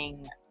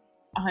getting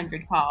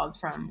 100 calls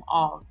from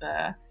all of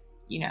the,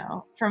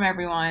 from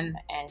everyone.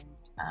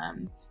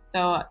 And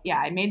so yeah,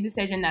 I made the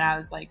decision that I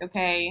was like,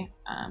 okay,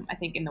 I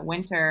think in the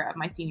winter of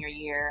my senior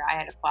year, I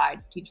had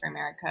applied for Teach for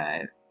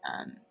America,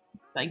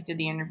 like did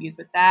the interviews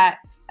with that.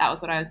 That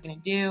was what I was going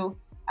to do.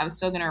 I was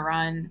still going to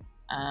run,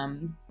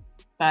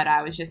 but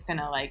I was just going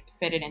to like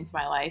fit it into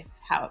my life,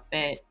 how it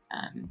fit,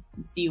 and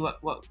see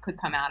what could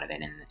come out of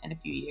it in a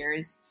few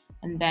years.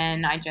 And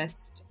then I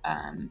just,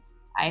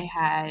 I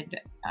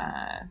had,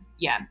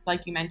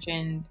 like you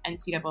mentioned,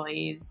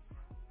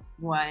 NCAA's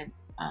went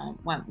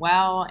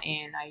well,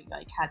 and I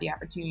like had the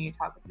opportunity to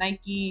talk with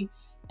Nike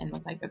and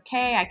was like,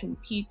 okay, I can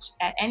teach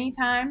at any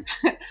time,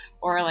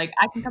 or like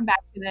I can come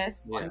back to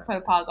this, like put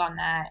a pause on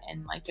that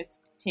and like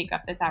just take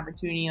up this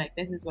opportunity. Like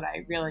this is what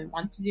I really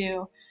want to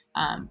do.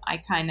 I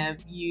kind of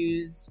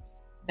use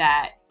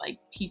that like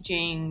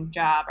teaching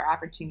job or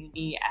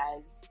opportunity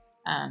as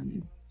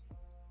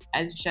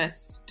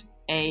just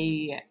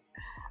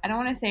I don't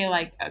want to say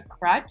like a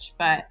crutch,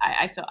 but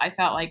I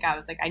felt like I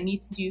was like, I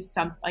need to do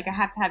something, like I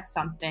have to have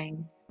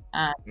something.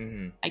 I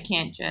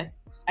can't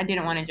I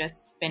didn't want to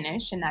just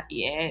finish and that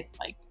be it.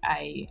 Like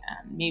I,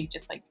 maybe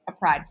just like a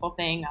prideful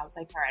thing. I was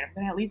like, all right, I'm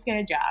going to at least get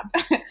a job.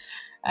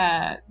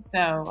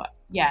 So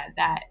yeah,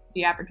 that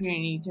the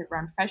opportunity to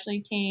run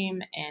professionally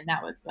came, and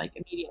that was like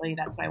immediately,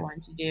 that's what I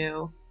wanted to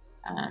do.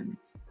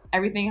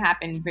 Everything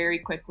happened very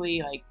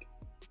quickly, like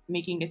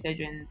making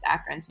decisions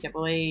after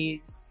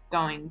NCAA's,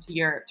 going to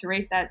Europe to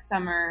race that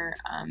summer.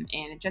 And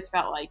it just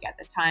felt like at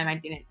the time I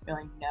didn't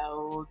really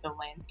know the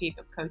landscape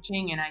of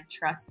coaching, and I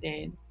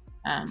trusted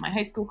my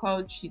high school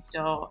coach. I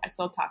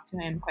still talk to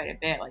him quite a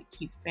bit. Like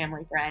he's a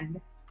family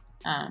friend.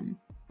 I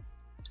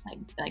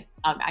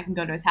can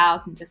go to his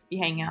house and just be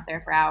hanging out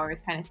there for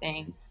hours kind of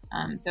thing.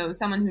 So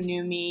someone who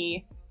knew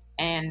me,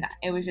 and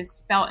it was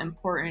just felt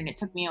important. It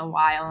took me a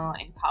while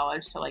in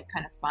college to like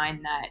kind of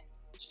find that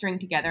string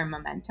together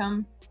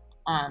momentum.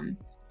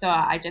 So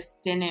I just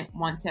didn't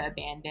want to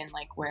abandon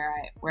like where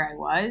I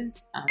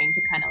was,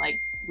 to kind of like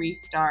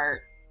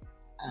restart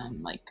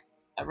like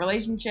a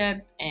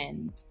relationship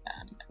and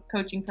a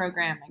coaching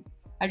program. Like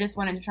I just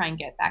wanted to try and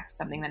get back to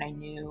something that I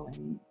knew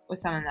and with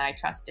someone that I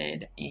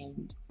trusted.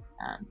 And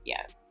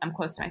I'm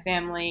close to my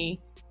family,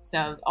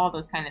 so all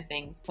those kind of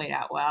things played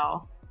out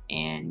well.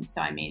 And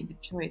so I made the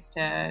choice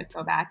to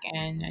go back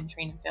and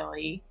train in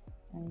Philly.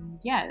 And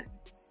yeah,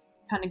 it's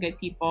a ton of good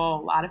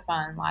people, a lot of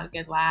fun, a lot of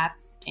good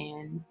laughs.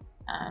 And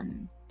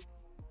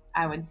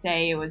I would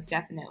say it was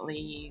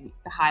definitely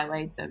the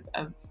highlights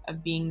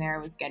of being there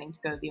was getting to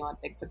go to the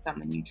Olympics with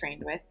someone you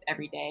trained with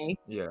every day.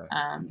 Yeah.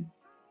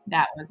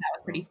 That was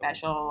pretty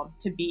special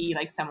to be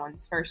like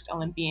someone's first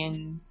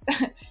Olympians.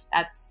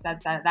 that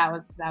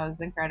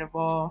was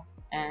incredible.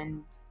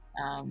 And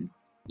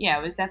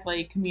it was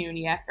definitely a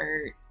community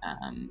effort.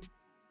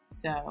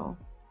 So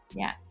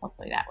yeah,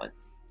 hopefully that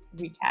was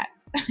a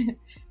recap.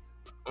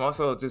 I'm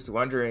also just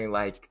wondering,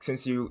 like,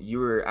 since you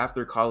were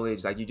after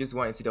college, like you just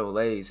went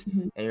NCAA's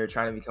and you're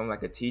trying to become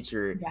like a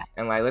teacher,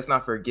 and like let's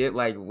not forget,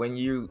 like when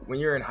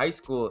you're in high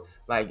school,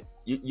 like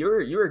you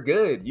were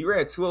good. You were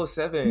at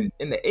 207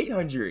 in the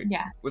 800.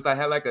 Yeah, was like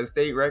had like a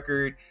state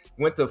record.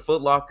 Went to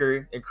Foot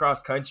Locker in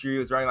cross country.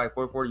 Was running like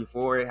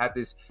 4:44. It had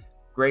this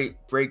great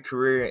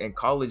career in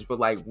college. But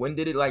like, when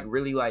did it like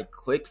really like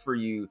click for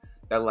you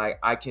that like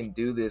I can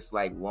do this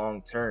like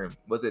long term?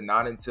 Was it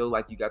not until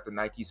like you got the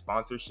Nike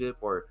sponsorship,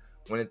 or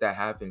when did that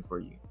happen for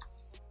you?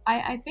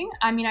 I think,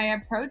 I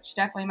approached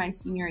definitely my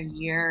senior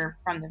year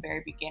from the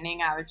very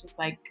beginning. I was just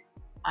like,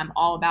 I'm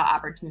all about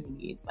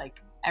opportunities.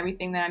 Like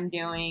everything that I'm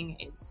doing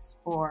is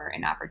for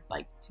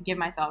like to give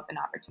myself an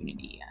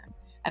opportunity. And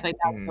I think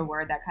that was the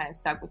word that kind of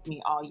stuck with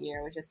me all year.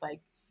 It was just like,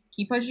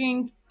 keep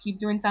pushing, keep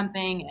doing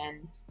something.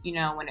 And,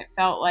 when it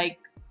felt like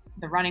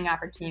the running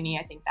opportunity,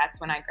 I think that's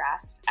when I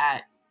grasped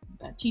at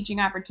the teaching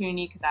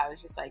opportunity, because I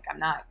was just like, I'm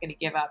not going to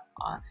give up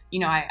on,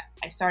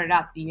 I started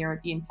out the year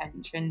with the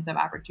intentions of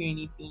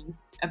opportunity being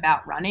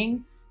about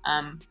running.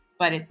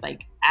 But it's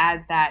like,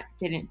 as that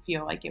didn't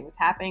feel like it was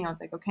happening, I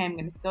was like, okay, I'm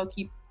going to still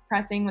keep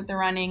pressing with the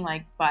running,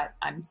 like, but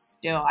I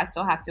still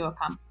have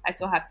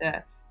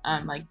to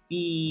like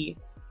be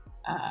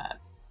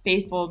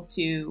faithful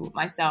to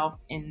myself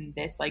in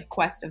this like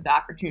quest of the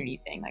opportunity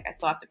thing. Like I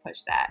still have to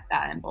push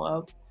that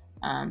envelope.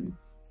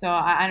 So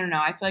I don't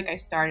know. I feel like I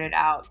started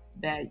out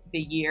the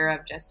year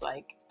of just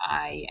like,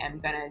 I am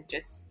going to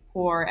just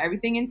pour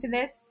everything into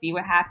this, see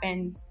what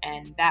happens.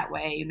 And that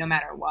way, no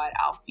matter what,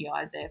 I'll feel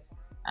as if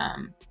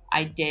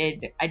I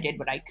did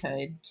what I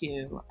could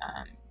to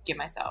give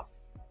myself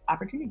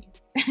opportunity.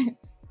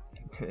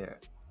 Yeah.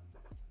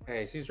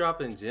 Hey, she's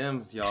dropping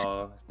gems,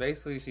 y'all.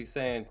 Basically, she's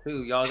saying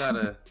too, y'all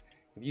gotta,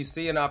 if you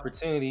see an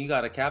opportunity, you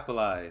gotta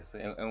capitalize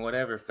in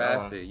whatever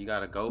facet. You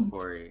gotta go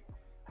for it.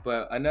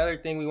 But another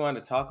thing we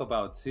wanted to talk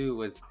about too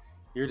was,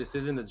 your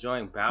decision to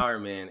join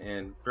Bowerman,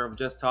 and from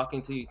just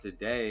talking to you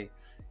today,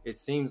 it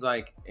seems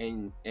like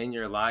in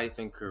your life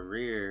and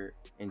career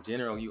in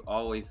general, you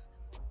always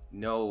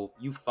know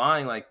you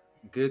find like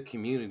good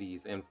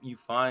communities and you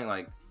find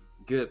like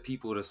good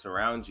people to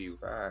surround you.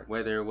 Facts.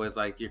 Whether it was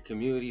like your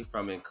community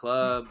from in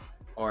club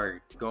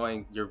or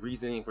going your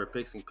reasoning for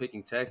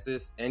picking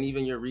Texas, and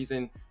even your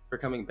reason for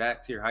coming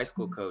back to your high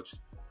school coach.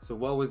 So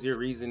what was your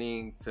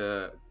reasoning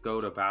to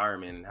go to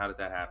Bowerman, and how did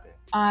that happen?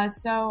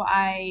 So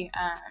I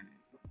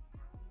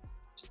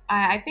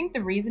think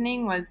the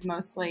reasoning was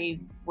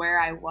mostly where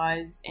I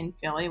was in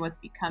Philly was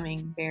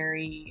becoming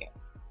very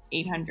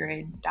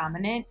 800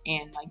 dominant,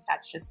 and like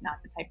that's just not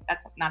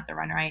that's not the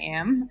runner I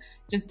am.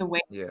 Just the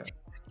way. Yeah,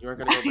 you aren't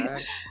gonna go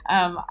back.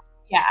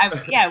 Yeah,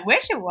 I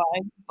wish it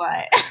was,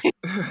 but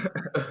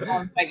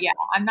but yeah,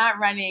 I'm not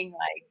running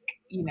like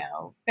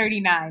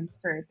 39s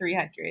for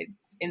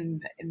 300s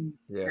in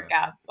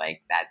workouts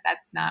like that.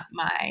 That's not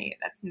my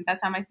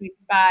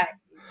sweet spot.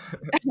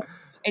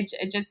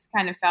 It just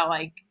kind of felt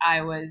like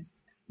I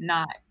was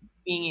not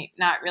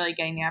really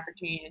getting the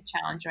opportunity to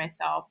challenge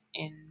myself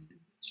in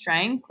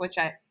strength, which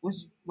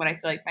was what I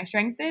feel like my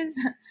strength is.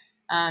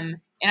 And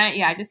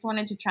I just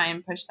wanted to try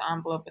and push the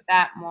envelope with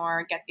that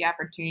more, get the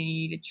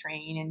opportunity to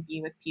train and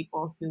be with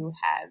people who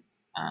have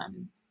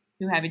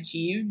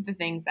achieved the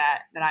things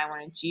that I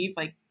want to achieve,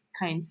 like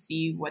kind of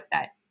see what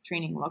that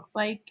training looks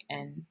like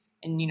and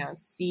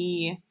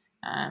see.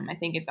 I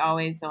think it's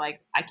always the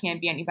like I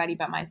can't be anybody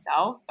but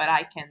myself, but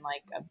I can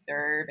like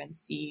observe and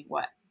see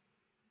what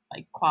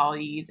like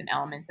qualities and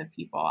elements of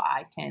people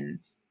I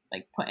can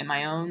like put in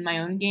my own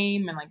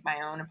game and like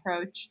my own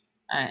approach,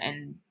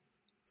 and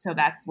so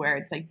that's where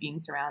it's like being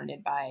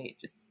surrounded by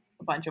just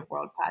a bunch of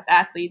world-class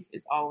athletes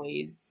is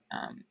always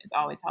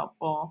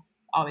helpful,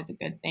 always a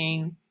good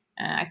thing.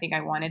 I think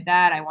I wanted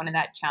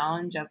that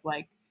challenge of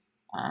like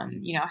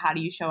how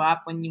do you show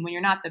up when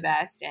you're not the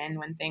best and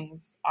when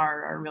things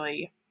are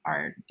really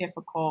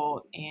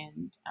difficult,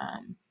 and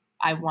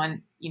I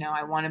want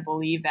to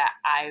believe that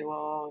I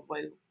will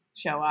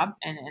show up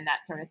and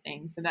that sort of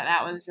thing. So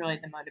that was really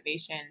the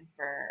motivation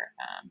for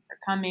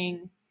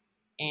coming,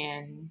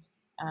 and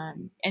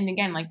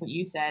again, like what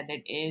you said,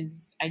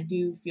 I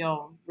do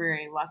feel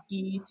very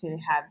lucky to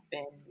have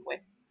been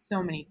with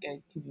so many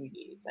good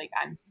communities. Like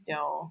I'm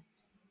still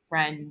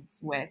friends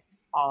with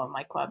all of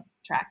my club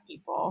track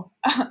people.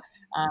 I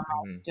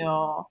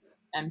still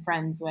am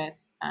friends with,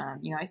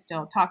 I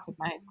still talk with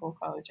my high school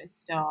coach. I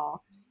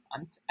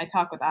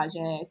talk with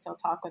Ajay. I still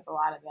talk with a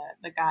lot of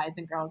the guys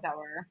and girls that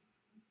were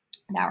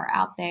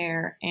out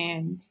there,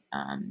 and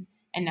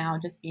now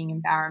just being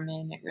in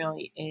Bowerman, it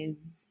really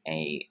is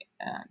a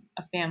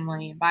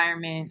family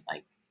environment.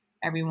 Like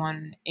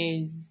everyone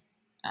is,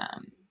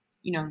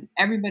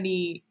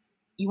 everybody.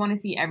 You want to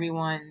see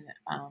everyone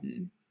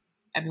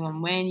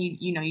win.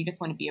 You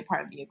just want to be a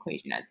part of the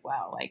equation as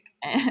well. Like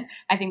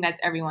I think that's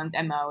everyone's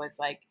MO is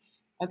like,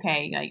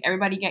 okay, like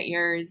everybody get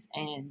yours,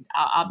 and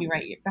I'll be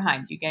right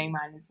behind you getting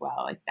mine as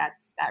well. Like that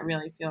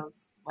really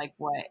feels like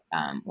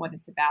what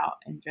it's about,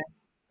 and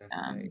just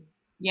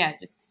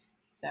just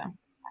so.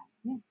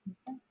 Yeah.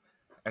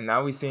 And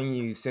now we've seen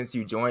you since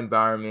you joined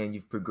Bowerman,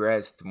 you've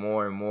progressed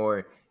more and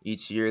more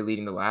each year,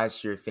 leading to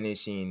last year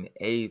finishing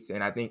 8th.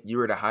 And I think you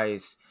were the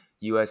highest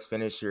U.S.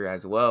 finisher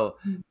as well.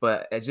 Mm-hmm.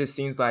 But it just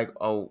seems like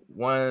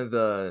one of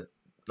the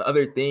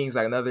other things,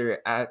 like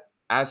another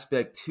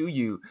aspect to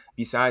you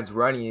besides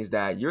running, is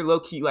that you're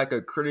low-key like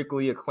a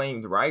critically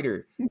acclaimed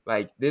writer.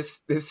 Like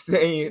this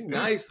saying,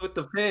 nice with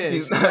the pen.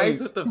 She's nice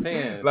with the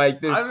pen.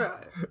 Like this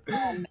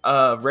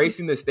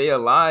Racing to Stay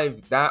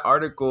Alive, that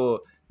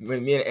article,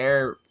 when me and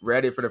Aaron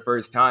read it for the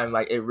first time,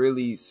 like it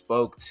really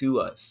spoke to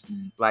us.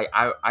 Like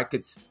I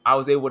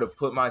was able to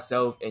put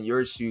myself in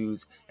your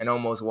shoes and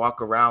almost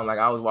walk around like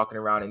I was walking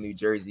around in New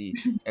Jersey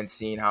and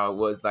seeing how it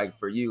was like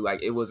for you.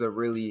 Like it was a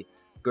really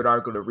good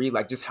article to read.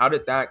 Like just how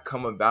did that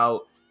come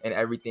about and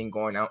everything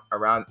going out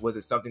around? Was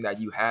it something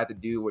that you had to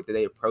do, or did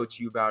they approach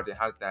you about it?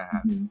 How did that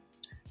happen?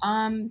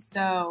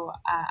 So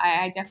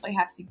I definitely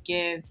have to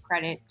give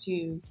credit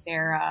to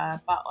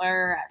Sarah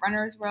Butler at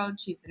Runner's World.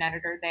 She's an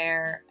editor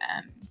there.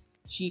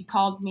 She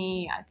called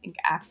me, I think,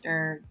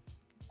 after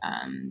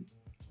the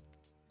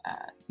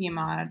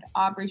Ahmaud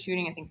Arbery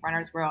shooting. I think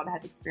Runner's World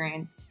has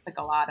experienced like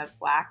a lot of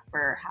flack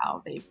for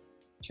how they've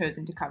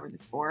chosen to cover the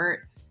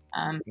sport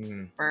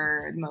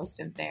for most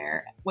of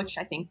which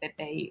I think that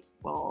they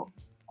will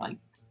like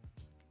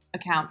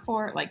account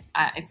for. Like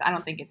I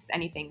don't think it's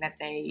anything that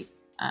they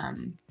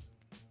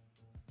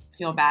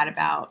feel bad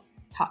about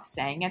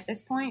saying at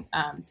this point.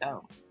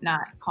 So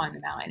not calling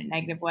them out in a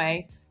negative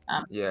way.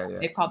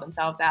 They've called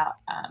themselves out.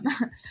 And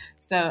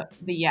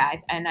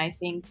I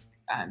think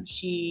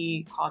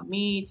she called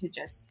me to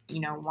just,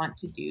 want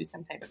to do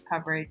some type of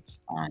coverage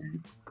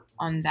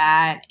on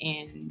that,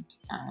 and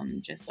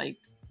just like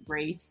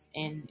race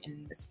in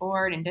the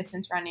sport and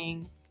distance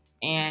running.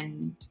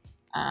 And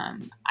I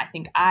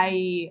think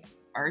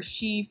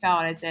she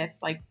felt as if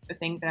like the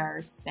things that I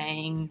was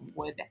saying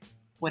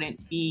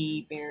wouldn't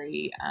be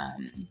very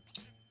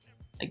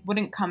like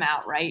wouldn't come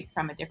out right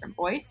from a different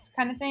voice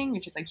kind of thing.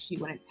 It's just like she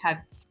wouldn't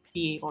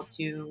be able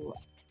to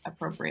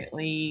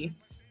appropriately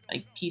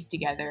like piece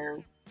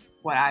together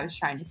what I was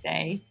trying to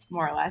say.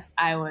 More or less,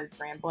 I was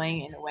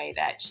rambling in a way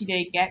that she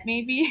didn't get,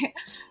 maybe.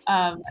 So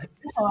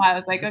I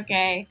was like,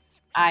 okay,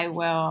 I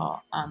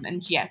will.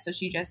 And yeah, so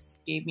she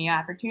just gave me an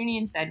opportunity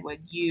and said,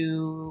 would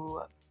you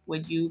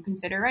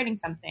consider writing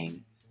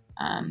something?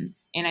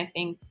 And I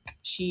think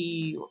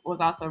she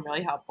was also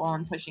really helpful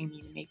in pushing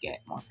me to make it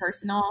more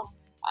personal.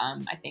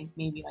 I think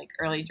maybe like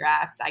early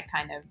drafts, I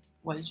kind of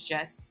was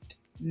just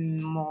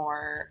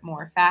more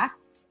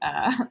facts,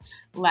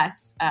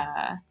 less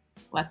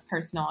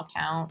personal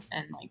account,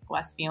 and like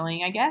less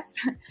feeling, I guess.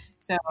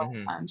 So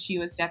she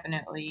was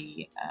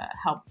definitely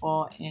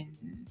helpful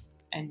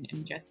and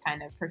just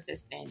kind of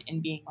persistent in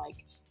being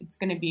like, it's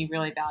going to be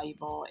really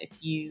valuable if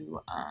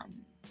you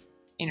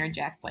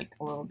interject like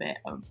a little bit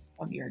of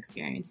your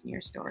experience in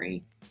your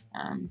story.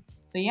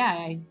 So yeah,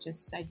 I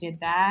did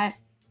that.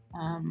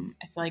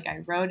 I feel like I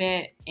wrote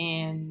it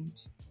and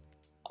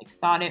like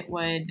thought it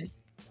would,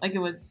 like it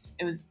was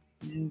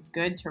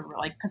good to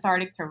like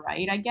cathartic to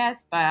write, I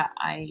guess. But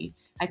I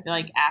feel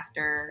like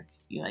after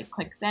you like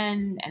click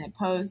send and it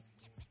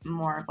posts,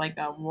 more of like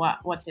a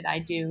what did I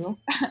do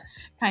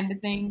kind of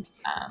thing.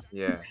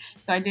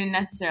 So I didn't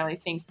necessarily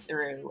think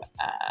through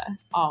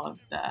all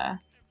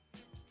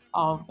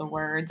of the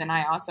words, and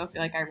I also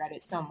feel like I read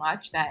it so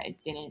much that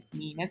it didn't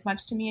mean as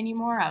much to me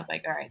anymore. I was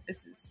like, all right,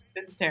 this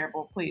is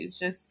terrible. Please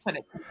just put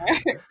it in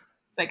there.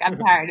 It's like, I'm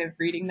tired of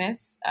reading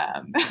this.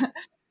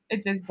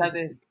 It just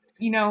doesn't,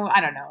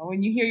 I don't know.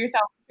 When you hear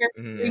yourself,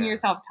 hearing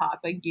yourself talk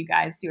like you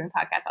guys do in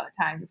podcasts all the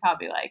time, you're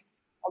probably like,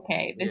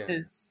 okay, this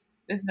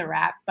is a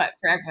wrap. But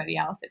for everybody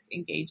else, it's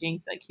engaging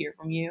to like hear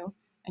from you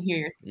and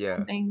hear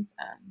your things.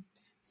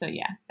 So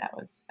yeah, that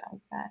was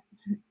that.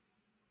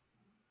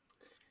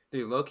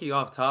 Dude, low-key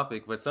off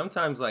topic, but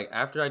sometimes like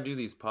after I do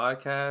these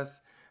podcasts,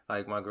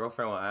 like my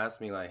girlfriend will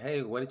ask me like,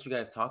 hey, what did you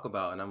guys talk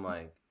about? And I'm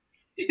like,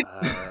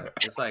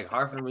 it's like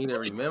hard for me to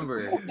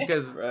remember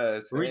because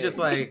we just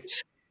like,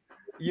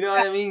 you know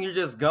what I mean? You're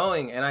just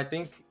going. And I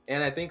think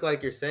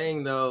like you're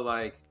saying though,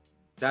 like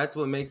that's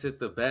what makes it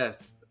the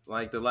best.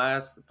 Like the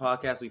last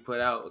podcast we put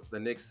out,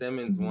 the Nick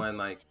Simmons one,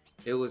 like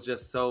it was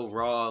just so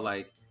raw,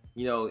 like,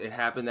 it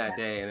happened that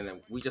day, and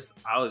then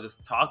I was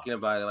just talking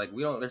about it. Like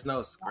there's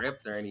no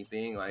script or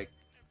anything. Like,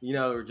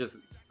 we're just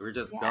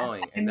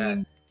going,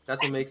 and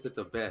that's what makes it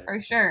the best. For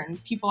sure,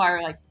 and people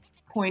are like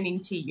pointing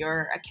to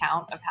your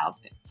account of how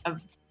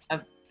of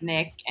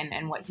Nick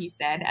and what he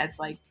said as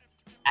like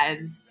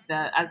as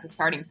the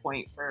starting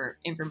point for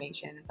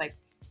information. It's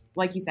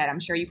like you said,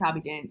 I'm sure you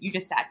probably didn't. You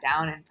just sat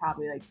down and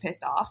probably like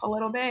pissed off a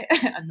little bit,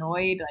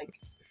 annoyed, like.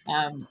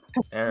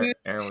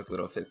 Aaron was a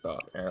little pissed off.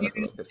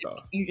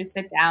 You just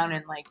sit down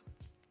and like,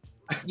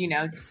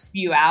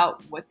 spew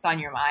out what's on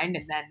your mind,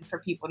 and then for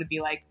people to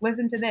be like,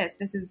 listen to this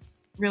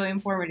is really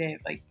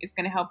informative, like it's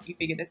going to help you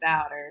figure this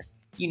out, or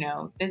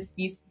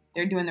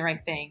they're doing the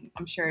right thing.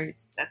 I'm sure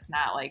that's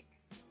not like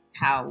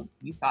how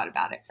you thought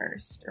about it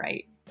first,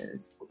 right? It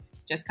was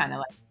just kind of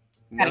like,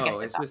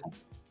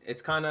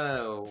 it's kind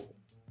of,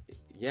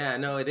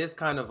 it is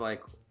kind of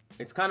like,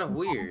 it's kind of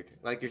weird,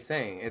 like you're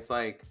saying. It's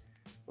like,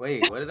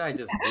 wait, what did I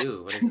just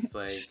do? But it's just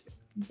like,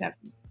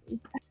 definitely.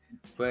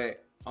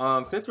 But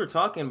since we're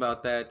talking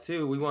about that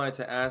too, we wanted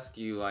to ask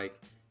you, like,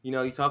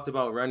 you talked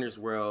about Runner's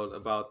World,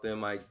 about them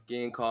like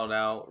getting called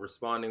out,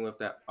 responding with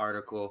that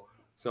article.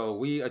 So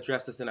we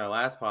addressed this in our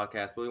last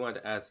podcast, but we wanted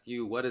to ask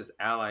you, what does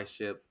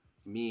allyship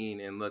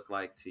mean and look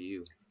like to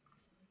you?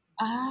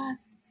 I'm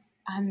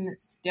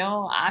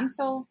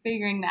still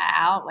figuring that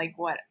out. Like,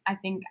 what I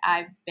think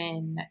I've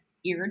been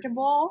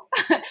irritable.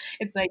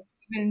 It's like,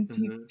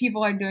 even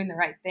people are doing the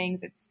right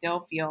things, it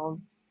still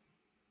feels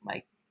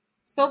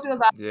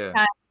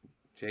oftentimes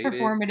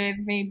performative,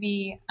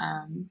 maybe.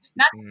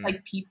 Not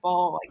like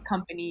people, like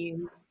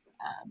companies.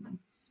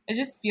 It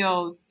just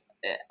feels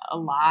a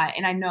lot,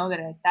 and I know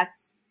that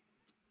that's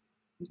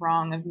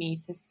wrong of me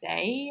to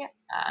say,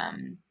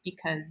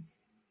 because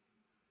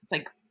it's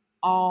like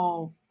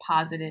all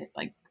positive,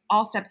 like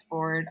all steps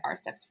forward are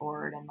steps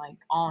forward, and like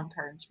all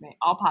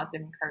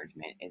positive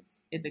encouragement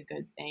is a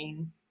good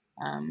thing.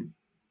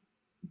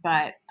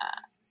 But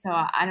so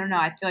I don't know.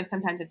 I feel like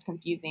sometimes it's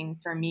confusing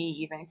for me,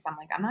 even because I'm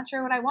like, I'm not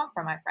sure what I want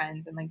from my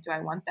friends, and like, do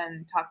I want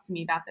them to talk to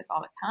me about this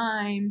all the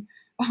time,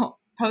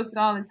 post it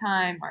all the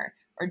time, or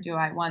do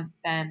I want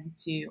them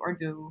to, or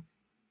do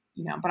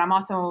But I'm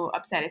also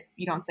upset if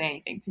you don't say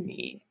anything to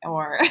me,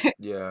 or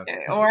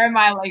or am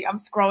I like, I'm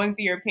scrolling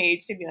through your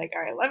page to be like,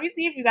 all right, let me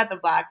see if you got the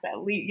box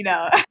at least,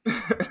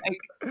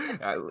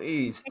 like, at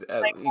least.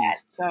 That.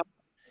 So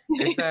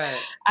it's that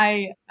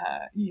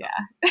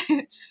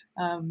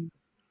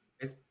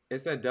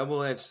it's that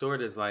double-edged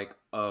sword, is like,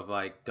 of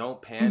like, don't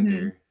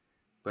pander,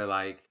 but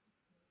like,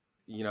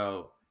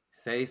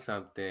 say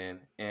something.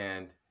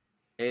 And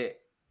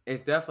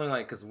it's definitely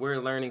like, because we're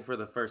learning for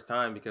the first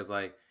time, because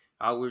like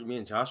me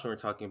and Joshua were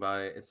talking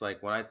about it. It's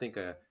like, when I think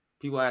of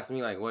people ask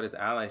me like, what is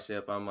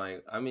allyship, I'm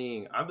like, I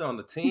mean, I've been on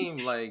the team,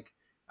 like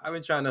I've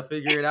been trying to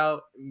figure it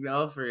out,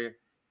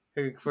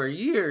 for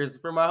years,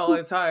 for my whole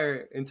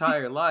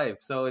entire life.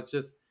 So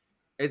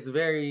it's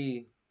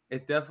very,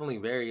 it's definitely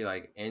very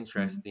like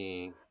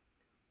interesting.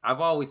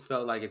 I've always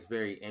felt like it's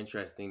very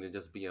interesting to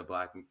just be a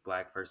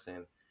black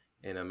person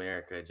in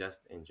America,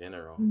 just in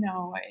general.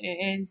 No,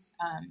 it is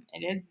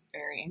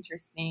very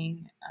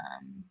interesting.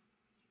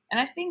 And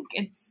I think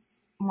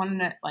it's one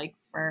that, like,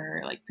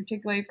 for like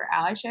particularly for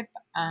allyship,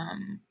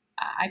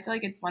 I feel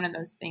like it's one of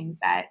those things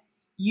that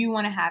you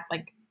want to have.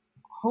 Like,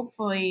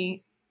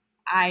 hopefully,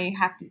 I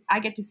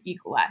get to speak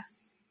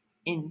less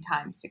in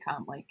times to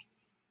come. Like,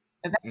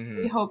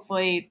 eventually,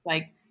 hopefully, it's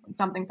like when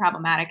something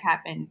problematic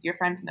happens, your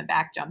friend from the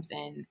back jumps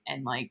in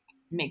and like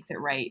makes it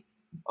right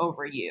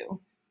over you,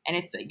 and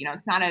it's like,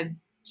 it's not a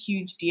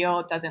huge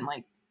deal. It doesn't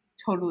like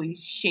totally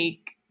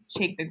shake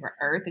the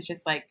earth. It's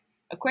just like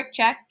a quick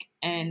check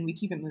and we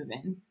keep it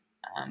moving.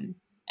 And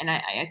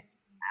I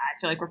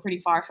feel like we're pretty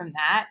far from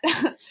that,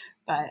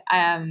 but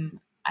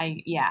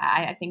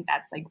I think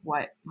that's like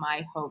what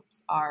my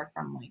hopes are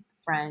from like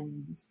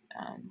friends,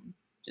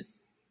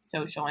 just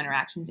social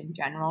interactions in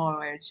general,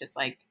 where it's just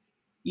like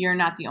you're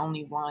not the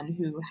only one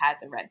who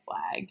has a red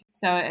flag.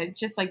 So it's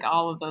just like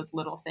all of those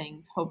little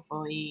things.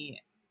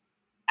 Hopefully,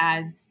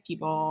 as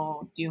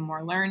people do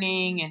more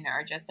learning and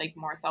are just like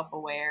more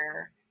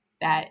self-aware,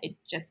 that it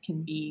just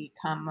can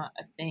become a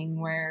thing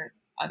where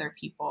other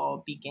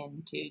people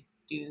begin to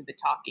do the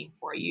talking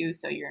for you,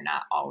 so you're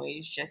not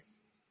always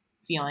just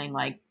feeling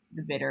like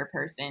the bitter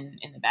person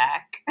in the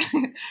back.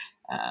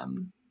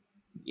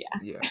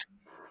 Yeah.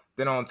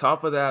 Then on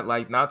top of that,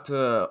 like, not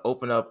to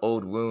open up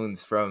old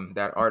wounds from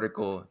that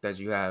article that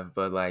you have,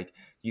 but like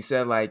you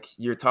said, like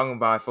you're talking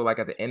about, I feel like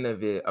at the end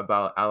of it,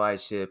 about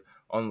allyship,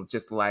 on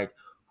just like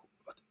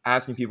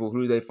asking people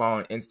who do they follow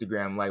on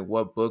Instagram, like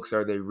what books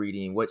are they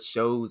reading, what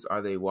shows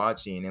are they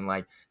watching, and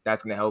like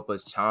that's going to help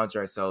us challenge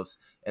ourselves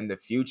in the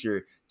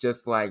future.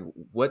 Just like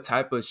what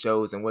type of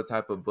shows and what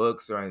type of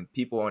books or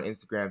people on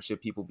Instagram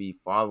should people be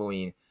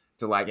following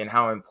to like, and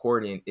how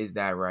important is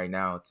that right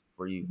now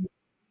for you?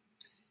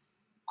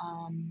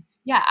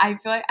 Yeah, I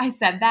feel like I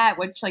said that,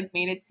 which like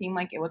made it seem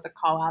like it was a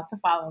call out to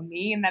follow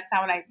me, and that's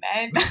not what I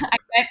meant. I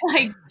meant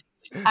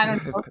like, I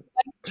don't know, like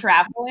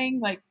traveling,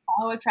 like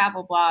follow a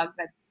travel blog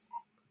that's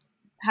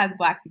has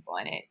Black people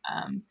in it.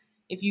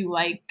 If you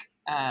like,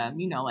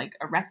 like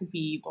a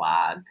recipe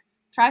blog,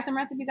 try some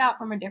recipes out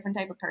from a different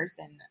type of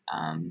person.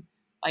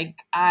 Like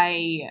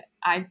I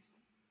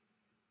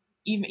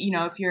even,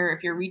 if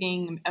you're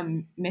reading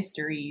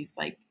mysteries,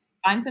 like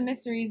find some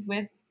mysteries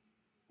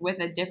with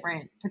a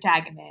different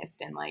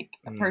protagonist and like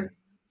a person,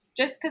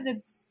 just because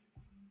it's,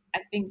 I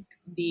think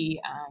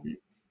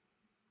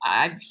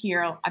I've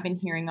been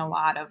hearing a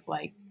lot of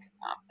like,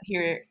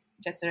 here,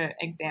 just an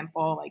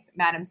example, like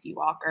Madam C.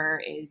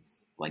 Walker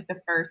is like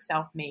the first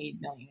self-made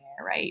millionaire,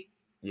 right?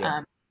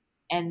 Yeah.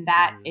 And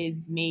that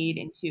is made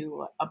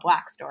into a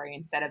Black story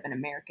instead of an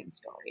American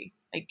story.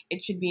 Like,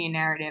 it should be a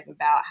narrative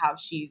about how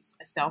she's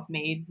a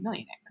self-made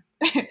millionaire.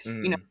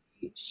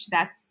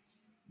 That's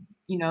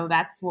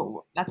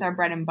that's our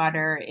bread and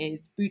butter,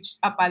 is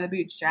up by the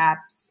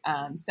bootstraps,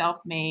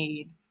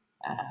 self-made,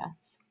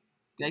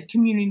 like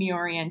community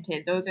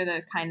oriented. Those are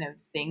the kind of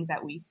things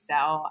that we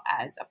sell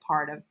as a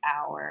part of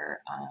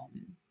our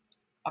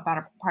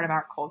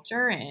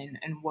culture, and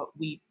what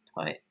we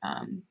put.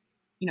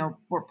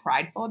 We're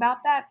prideful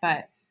about that,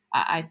 but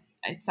I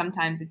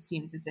sometimes it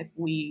seems as if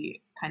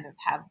we kind of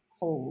have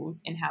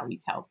holes in how we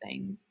tell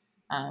things.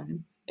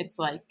 It's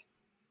like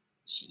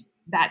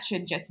that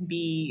should just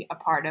be a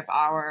part of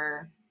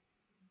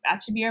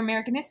that should be our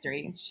American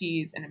history.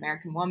 She's an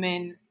American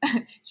woman.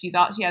 She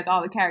has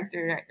all the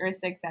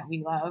characteristics that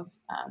we love.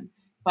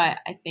 But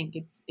I think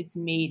it's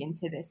made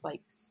into this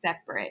like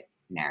separate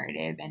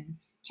narrative, and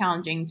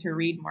challenging to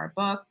read more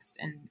books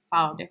and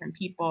follow different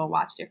people,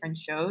 watch different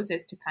shows,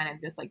 is to kind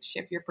of just like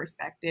shift your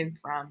perspective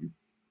from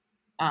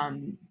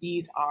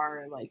these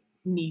are like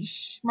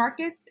niche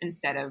markets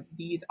instead of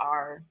these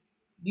are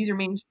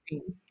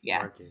mainstream.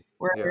 Yeah.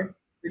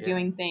 We're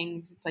doing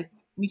things. It's like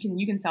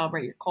you can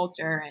celebrate your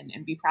culture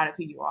and be proud of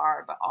who you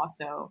are, but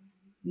also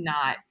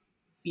not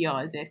feel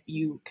as if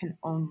you can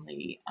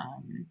only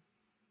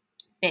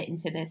fit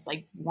into this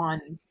like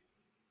one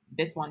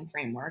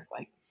framework.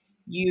 Like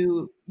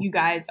you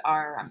guys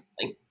are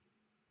like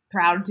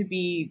proud to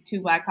be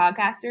two Black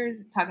podcasters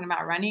talking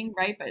about running,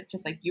 right? But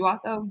just like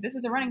this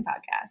is a running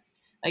podcast.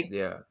 Like,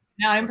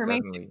 now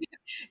information,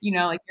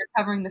 like you're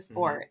covering the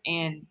sport.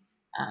 And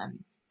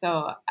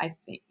so I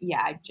think,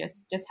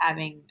 just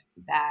having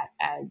that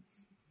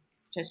as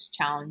just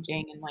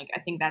challenging, and like I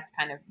think that's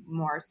kind of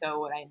more so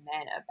what I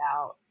meant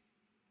about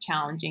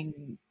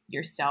challenging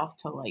yourself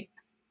to like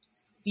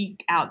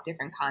seek out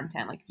different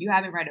content. Like, if you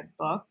haven't read a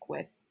book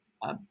with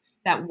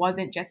that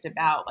wasn't just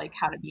about like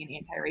how to be an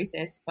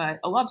anti-racist, but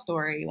a love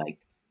story, like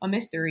a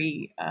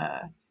mystery,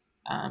 a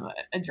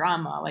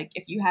drama, like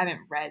if you haven't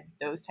read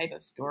those type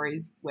of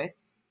stories with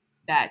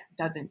that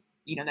doesn't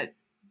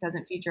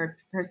feature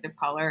a person of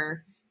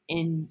color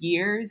in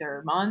years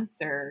or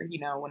months or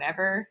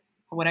whenever,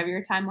 whatever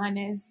your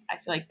timeline is, I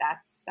feel like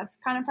that's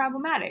kind of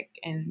problematic.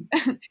 And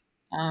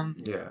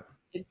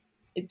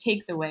it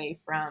takes away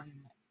from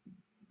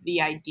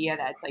the idea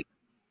that it's like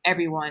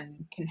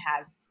everyone can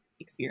have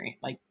experience.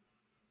 Like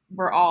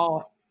we're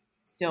all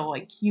still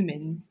like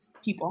humans,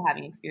 people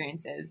having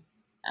experiences.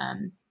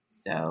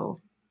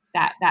 So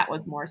that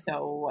was more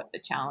so what the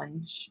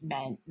challenge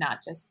meant,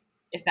 not to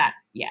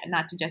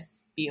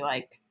just be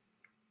like,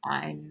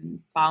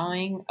 I'm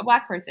following a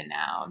Black person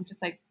now. I'm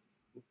just like,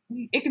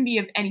 it can be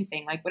of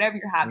anything, like whatever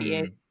your hobby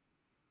is.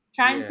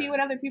 Try and see what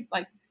other people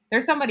like.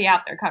 There's somebody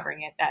out there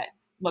covering it that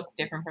looks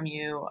different from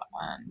you,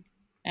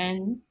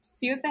 and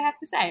see what they have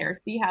to say, or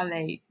see how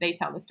they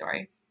tell the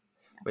story.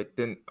 Wait,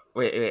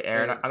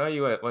 Aaron, I know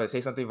you want to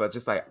say something, but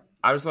just like,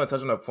 I just want to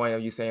touch on the point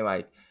of you saying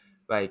like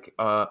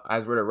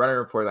as we're the running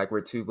report, like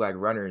we're two Black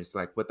runners,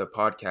 like with the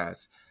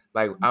podcast.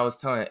 Like I was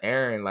telling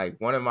Aaron,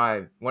 like one of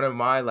my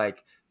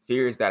like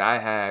fears that I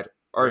had,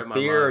 or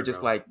fear, or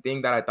just like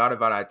thing that I thought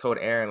about, I told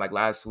Aaron like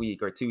last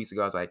week or 2 weeks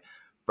ago, I was like,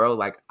 bro,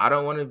 like I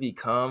don't want to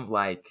become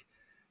like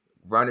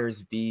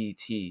runners BET.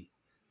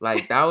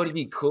 Like that would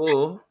be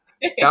cool.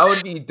 That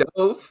would be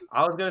dope.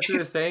 I was gonna say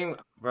the same,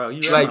 bro.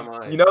 You read like my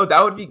mind. You know,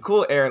 that would be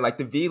cool, Aaron. Like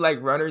to be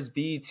like runners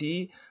BET,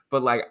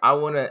 but like I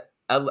don't want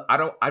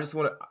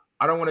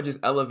to just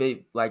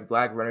elevate like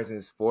Black runners in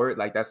the sport.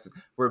 Like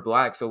we're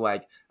Black, so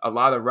like a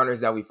lot of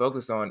runners that we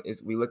focus on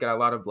is we look at a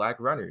lot of Black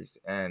runners,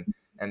 and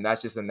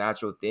that's just a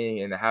natural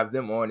thing. And to have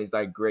them on is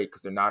like great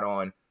because they're not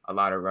on a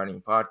lot of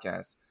running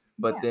podcasts.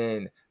 But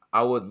then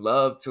I would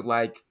love to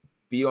like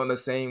be on the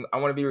same. I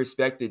want to be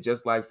respected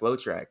just like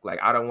FloTrack. Like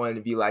I don't want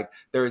to be like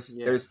there's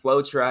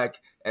FloTrack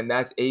and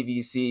that's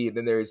ABC, and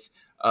then there's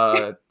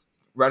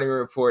Running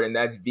Report and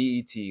that's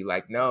BET.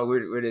 Like no,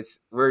 they're ABC,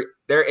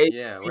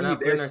 we're not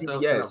putting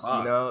ourselves in a box.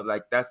 You know,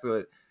 like that's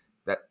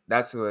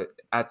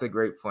a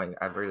great point.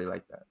 I really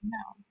like that.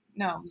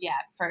 No, yeah,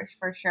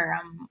 for sure.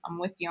 I'm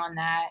with you on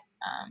that.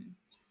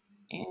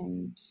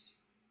 And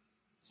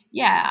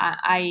yeah,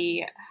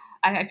 I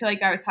feel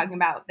like I was talking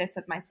about this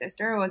with my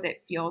sister, was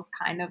it feels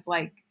kind of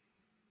like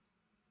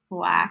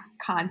Black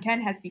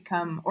content has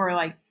become, or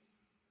like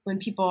when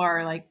people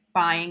are like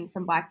buying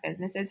from Black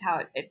businesses,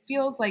 how it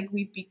feels like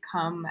we've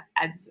become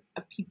as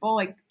a people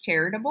like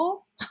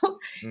charitable.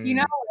 You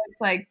know,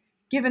 it's like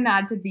give a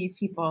nod to these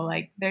people,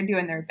 like they're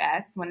doing their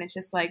best, when it's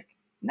just like,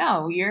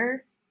 no,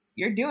 you're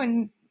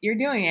doing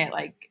it.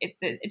 Like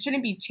it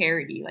shouldn't be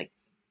charity. Like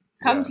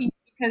come to you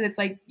because it's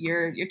like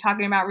you're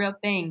talking about real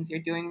things, you're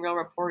doing real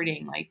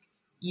reporting, like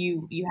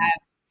you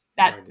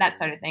have that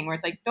sort of thing where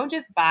it's like, don't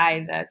just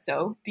buy the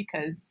soap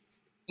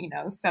because you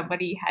know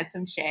somebody had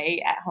some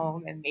shea at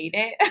home and made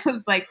it. It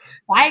was like,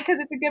 buy it because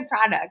it's a good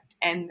product.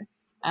 And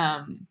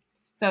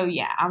so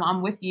yeah,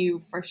 I'm with you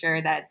for sure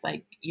that it's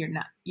like you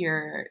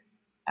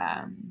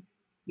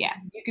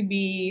could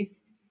be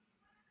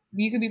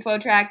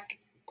FloTrack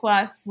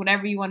plus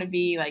whatever you want to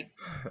be, like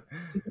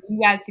you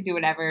guys could do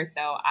whatever.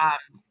 So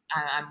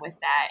I'm with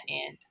that,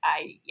 and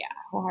I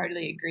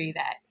wholeheartedly agree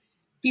that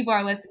people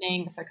are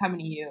listening. If they're coming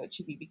to you, it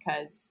should be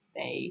because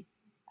they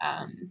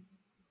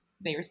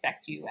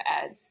respect you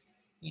as,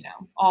 you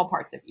know, all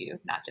parts of you,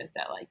 not just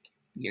that like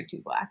you're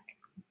two Black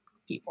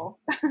people.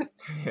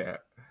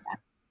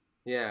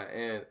 Yeah,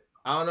 and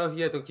I don't know if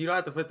you don't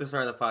have to put this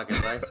right in the pocket,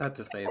 but I just have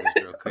to say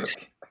this real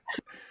quick.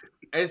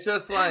 It's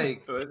just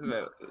like,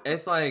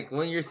 it's like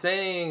when you're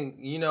saying,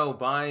 you know,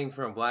 buying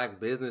from Black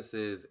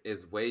businesses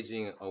is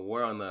waging a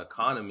war on the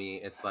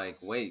economy. It's like,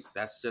 wait,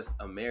 that's just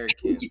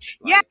Americans.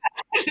 Like,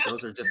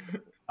 those are just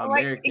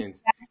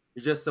Americans.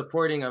 You're just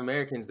supporting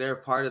Americans. They're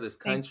part of this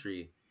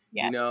country.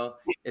 You know,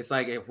 it's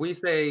like if we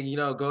say, you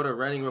know, go to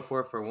Running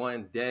Report for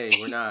one day,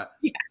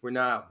 we're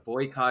not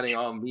boycotting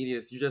all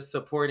media. You're just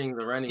supporting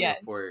the Running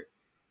Report.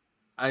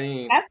 I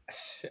mean,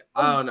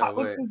 I don't know.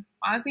 Which is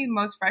honestly the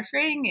most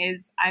frustrating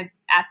is I'm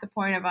at the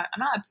point of, I'm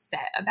not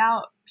upset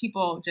about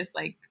people just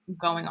like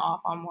going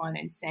off on one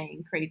and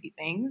saying crazy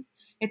things.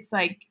 It's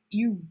like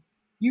you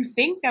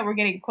think that we're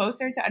getting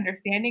closer to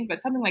understanding,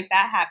 but something like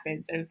that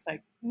happens, and it's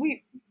like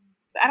we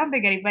don't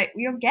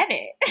get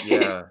it.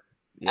 Yeah.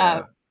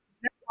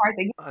 Hard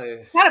thing.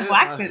 It's not a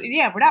Black business.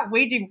 Yeah, we're not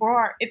waging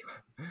war. It's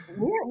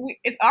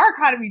our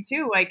economy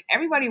too. Like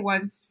everybody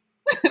wants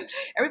to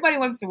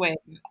win.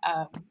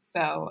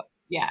 So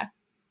yeah,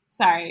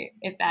 sorry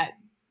if that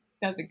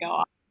doesn't go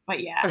off,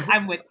 but yeah,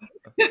 I'm with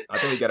you. I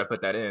think we gotta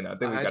put that in. I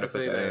gotta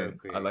put that in.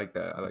 I like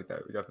that.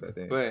 We gotta put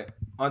that in. But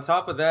on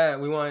top of that,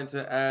 we wanted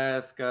to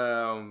ask,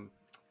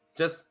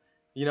 just,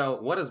 you know,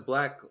 what does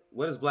Black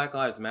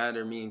Lives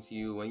Matter mean to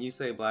you? When you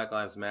say Black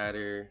Lives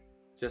Matter,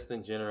 just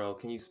in general,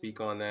 can you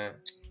speak on that?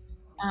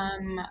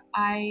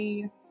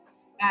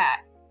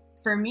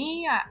 For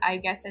me, I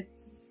guess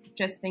it's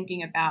just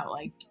thinking about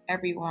like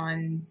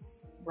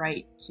everyone's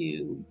right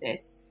to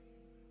this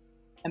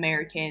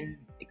American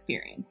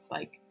experience,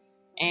 like,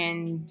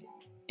 and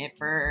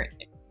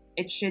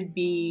it should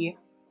be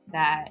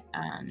that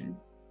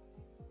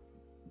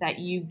that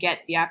you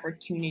get the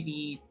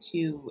opportunity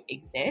to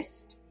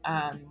exist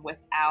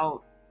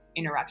without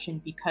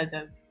interruption because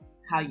of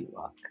how you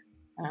look.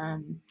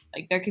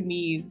 Like there's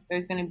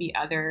going to be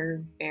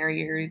other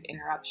barriers,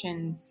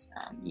 interruptions.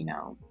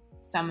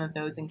 Some of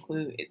those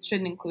it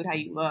shouldn't include how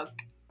you look.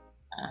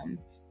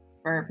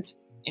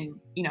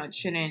 It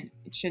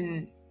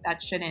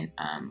shouldn't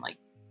like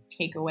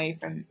take away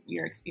from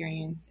your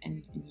experience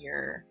and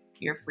your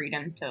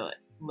freedoms to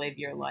live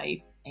your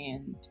life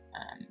and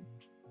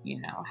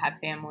have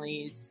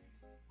families,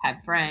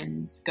 have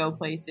friends, go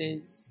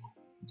places,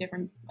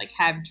 different, like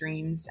have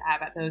dreams,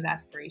 have those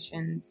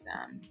aspirations.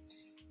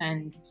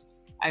 And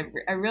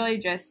I really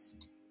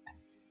just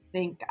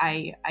think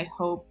I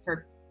hope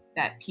for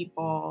that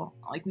people,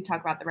 like we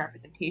talk about the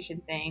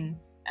representation thing,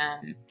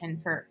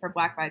 and for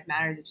Black Lives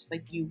Matter, it's just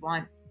like you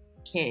want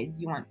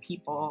kids, you want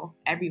people,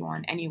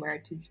 everyone,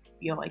 anywhere to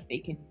feel like they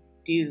can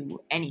do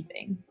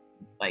anything.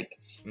 Like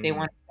they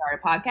want to start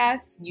a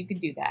podcast, you could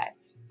do that.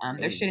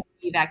 There shouldn't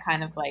be that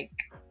kind of like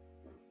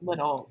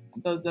little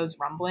those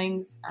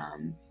rumblings.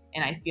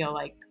 And I feel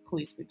like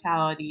police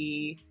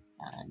brutality,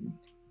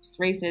 just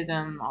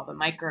racism, all the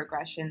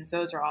microaggressions,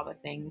 those are all the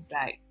things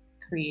that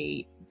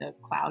create the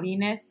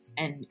cloudiness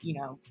and,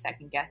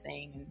 second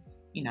guessing and,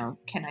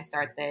 can I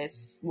start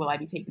this? Will I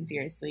be taken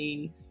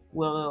seriously?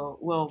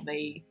 Will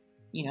they,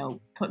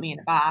 put me in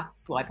a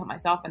box? Will I put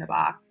myself in a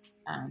box?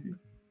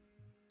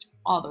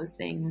 All those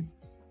things,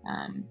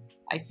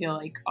 I feel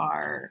like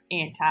are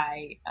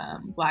anti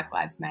Black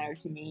Lives Matter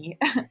to me.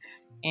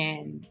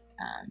 And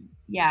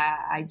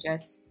I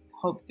just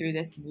hope through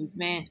this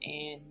movement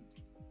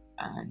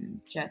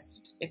and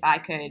just if I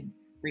could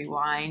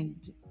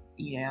rewind,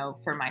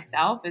 for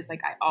myself, it's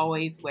like I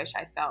always wish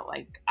I felt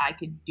like I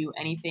could do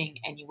anything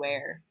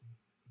anywhere.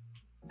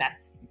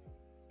 That's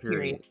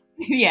period.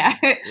 Yeah.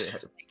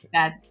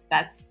 That's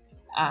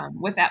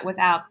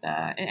without the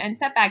and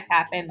setbacks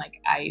happen.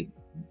 Like I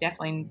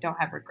definitely don't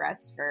have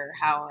regrets for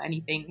how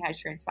anything has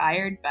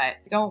transpired, but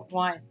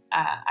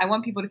I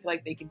want people to feel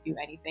like they can do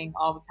anything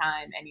all the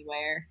time,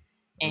 anywhere,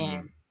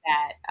 and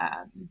that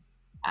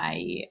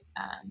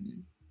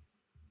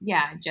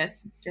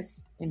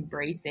just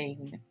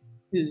embracing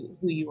who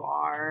you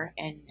are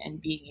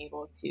and being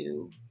able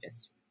to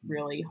just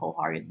really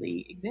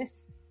wholeheartedly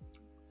exist.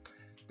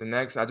 The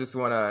next, I just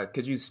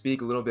could you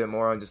speak a little bit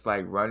more on just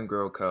like Run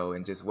Girl Co.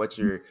 and just what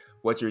you're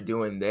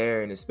doing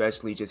there, and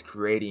especially just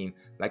creating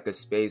like a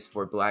space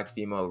for Black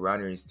female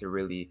runners to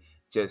really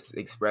just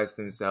express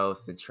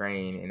themselves, to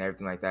train and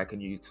everything like that.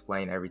 Can you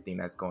explain everything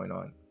that's going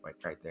on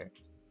right there?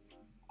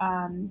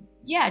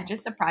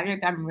 Just a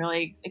project I'm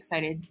really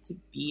excited to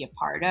be a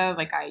part of.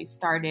 Like I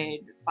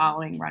started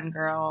following Run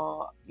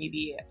Girl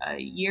maybe a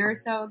year or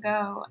so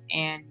ago,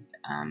 and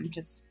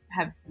just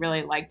have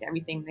really liked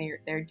everything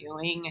they're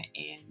doing.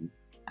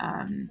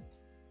 And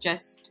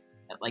just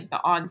like the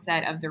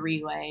onset of the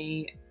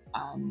relay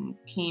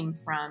came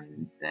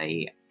from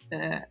the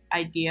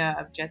idea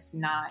of just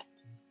not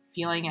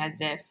feeling as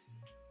if,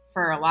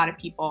 for a lot of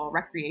people,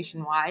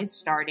 recreation wise,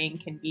 starting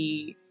can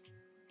be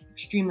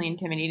extremely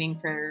intimidating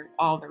for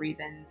all the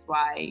reasons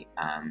why,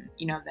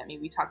 that maybe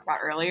we talked about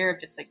earlier, of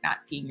just like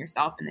not seeing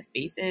yourself in the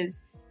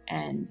spaces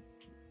and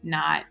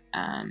not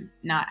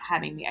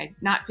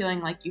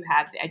feeling like you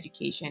have the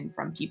education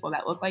from people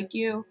that look like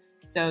you.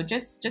 So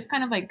just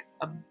kind of like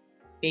a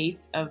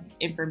base of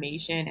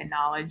information and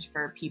knowledge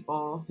for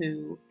people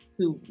who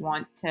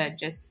want to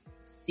just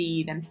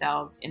see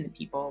themselves in the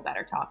people that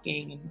are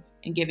talking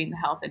and giving the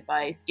health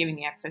advice, giving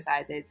the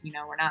exercises.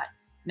 We're not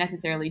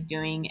necessarily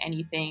doing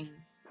anything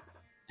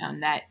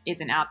that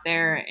isn't out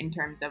there in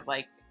terms of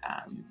like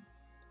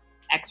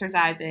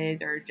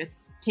exercises, or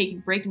just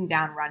breaking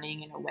down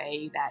running in a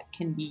way that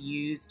can be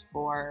used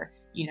for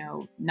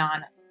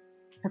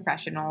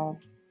non-professional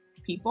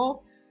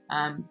people,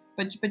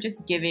 but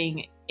just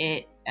giving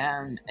it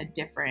a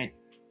different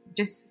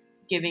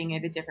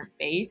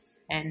face,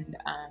 and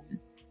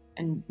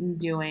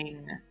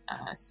doing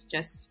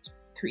just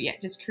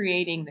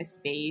creating the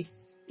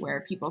space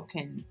where people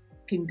can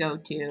go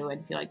to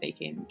and feel like they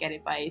can get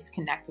advice,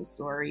 connect with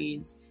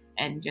stories,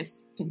 and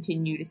just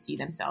continue to see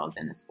themselves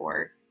in the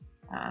sport.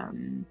 I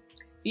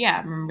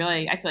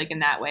feel like in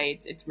that way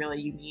it's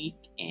really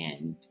unique,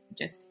 and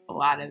just a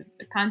lot of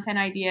the content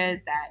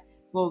ideas that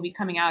will be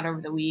coming out over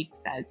the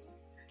weeks as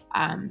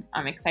I'm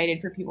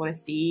excited for people to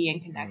see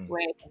and connect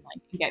with and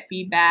like get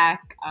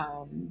feedback.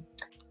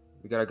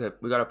 We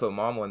gotta put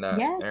mom on that.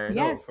 Yes, Aaron.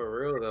 yes. No, for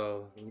real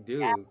though, you do.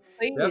 Yeah,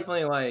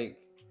 definitely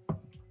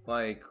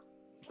like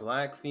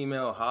Black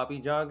female hobby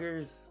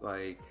joggers,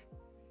 like,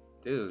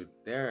 dude,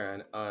 they're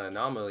an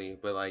anomaly.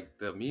 But like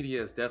the media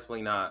is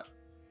definitely not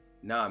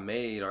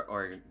made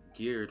or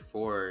geared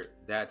for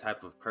that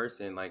type of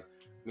person. Like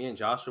me and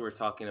Joshua were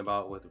talking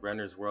about with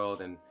Runner's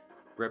World and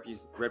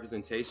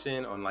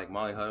representation on like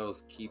Molly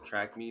Huddle's Keep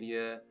Track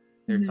Media.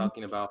 They're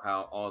talking about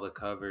how all the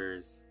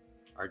covers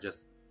are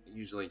just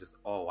usually just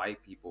all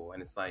white people,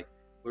 and it's like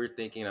we're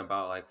thinking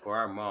about like for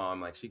our mom,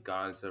 like she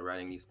got into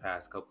running these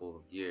past couple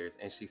of years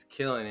and she's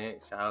killing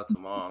it. Shout out to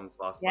moms,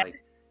 lost like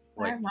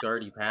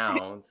 30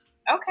 pounds.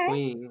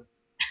 Okay.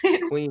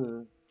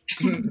 Queen.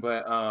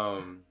 But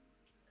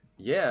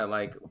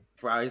like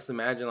I just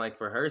imagine like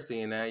for her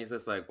seeing that, he's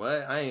just like,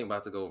 what? I ain't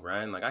about to go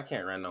run. Like I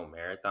can't run no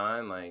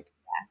marathon. Like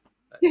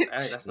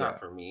that's not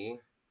for me.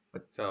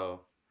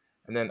 So,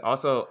 and then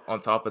also on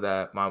top of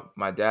that,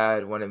 my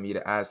dad wanted me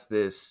to ask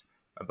this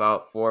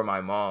about for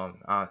my mom.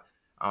 I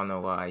don't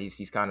know why.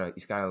 He's kind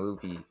of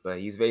loopy, but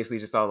he's basically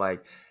just all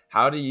like,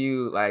 how do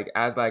you like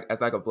as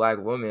a black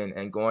woman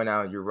and going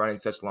out, you're running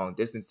such long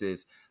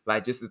distances,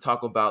 like just to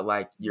talk about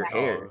like your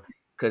hair,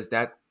 because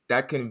that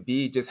can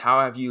be just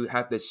how have you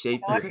had to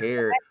shape your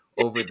hair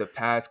over the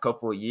past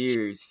couple of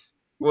years.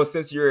 Well,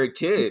 since you're a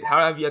kid, how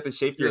have you had to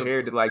shape your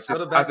hair to like just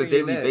as a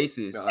daily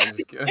basis? No, I'm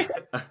just kidding.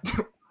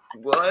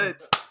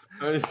 What?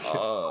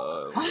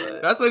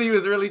 That's what he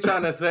was really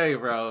trying to say,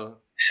 bro.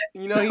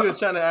 You know, he was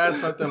trying to ask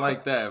something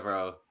like that,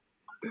 bro.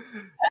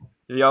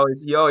 He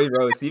always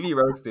roasts. He be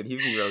roasted. Man.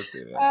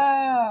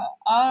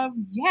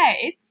 Yeah,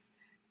 it's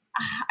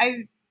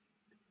I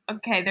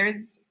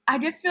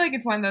just feel like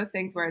it's one of those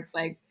things where it's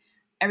like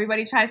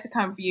everybody tries to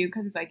come for you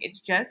because it's like it's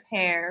just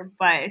hair,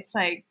 but it's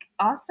like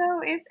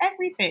also it's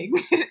everything.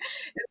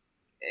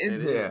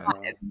 It's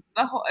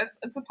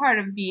a part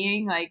of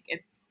being, like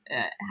it's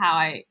how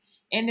I,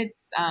 and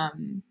it's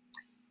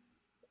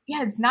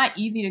it's not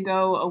easy to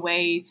go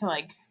away to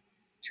like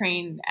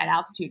train at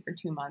altitude for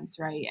 2 months,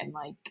 right? And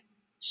like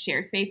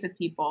share space with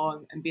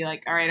people and be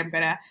like, all right, I'm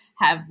gonna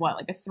have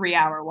like a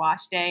 3-hour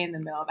wash day in the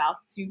middle of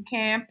altitude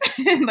camp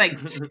and like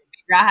figure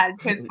out how to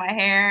twist my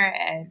hair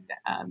and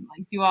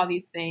like do all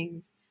these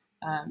things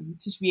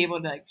to be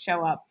able to like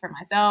show up for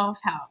myself,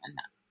 and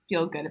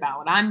feel good about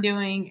what I'm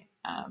doing.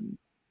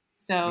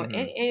 So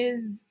it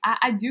is,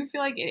 I do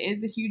feel like it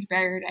is a huge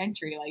barrier to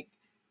entry. Like,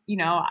 you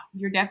know,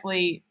 you're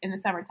definitely in the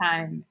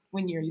summertime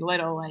when you're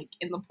little, like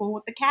in the pool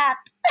with the cap,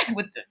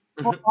 with the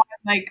full on,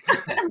 like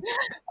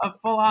a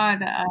full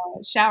on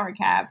shower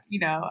cap, you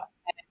know,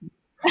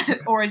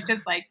 or it's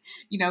just like,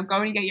 you know,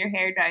 going to get your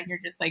hair done, you're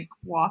just like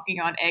walking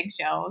on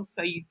eggshells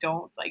so you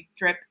don't like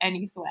drip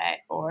any sweat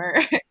or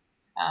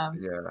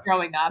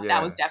growing up.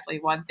 That was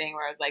definitely one thing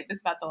where I was like, this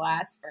is about to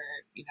last for,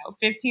 you know,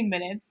 15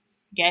 minutes.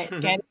 Just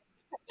get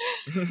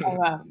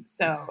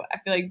so I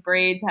feel like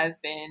braids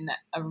have been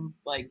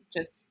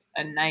just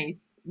a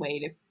nice way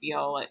to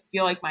feel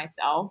like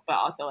myself, but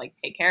also like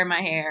take care of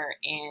my hair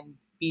and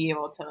be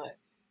able to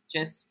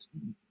just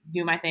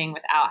do my thing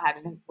without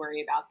having to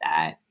worry about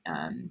that.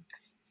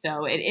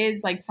 So it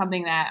is like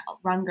something that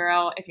Run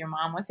Girl, if your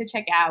mom wants to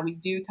check out, we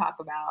do talk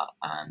about.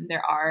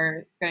 There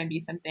are going to be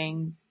some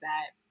things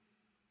that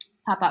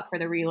pop up for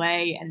the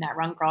relay, and that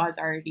Run Girl has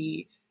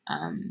already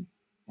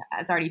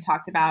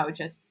talked about.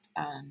 Just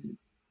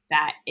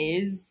that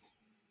is,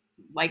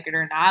 like it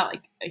or not,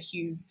 like a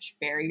huge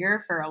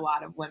barrier for a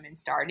lot of women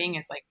starting.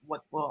 It's like,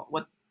 what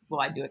will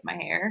I do with my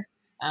hair?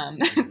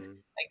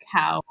 Like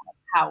how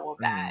will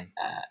that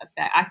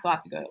affect? I still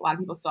have to go. A lot of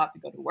people still have to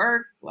go to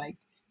work. Like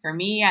for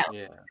me,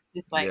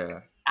 it's like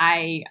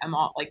I am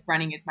all like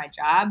running is my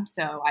job,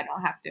 so I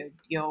don't have to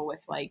deal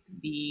with like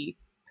the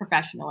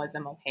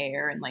professionalism of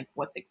hair and like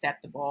what's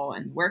acceptable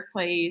in the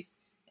workplace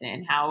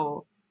and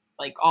how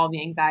like all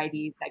the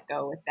anxieties that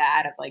go with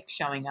that of like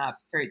showing up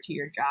to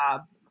your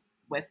job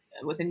with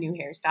a new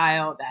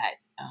hairstyle that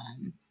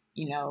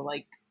you know,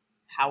 like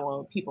how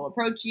will people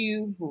approach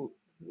you, who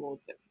will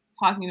be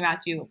talking about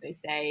you, what they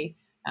say.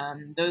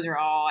 Those are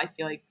all, I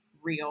feel like,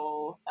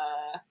 real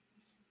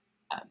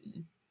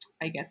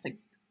I guess like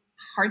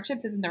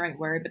hardships isn't the right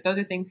word, but those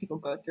are things people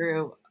go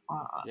through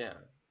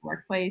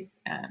workplace.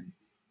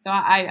 So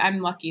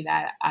I'm lucky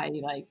that I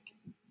like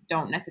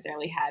don't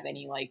necessarily have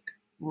any like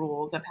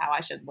rules of how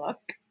I should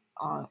look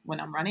when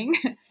I'm running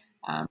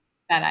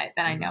that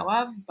I know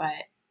of, but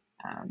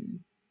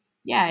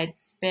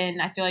it's been,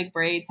 I feel like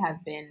braids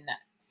have been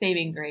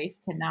saving grace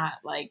to not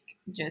like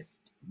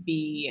just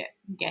be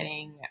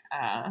getting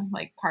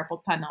like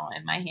carpal tunnel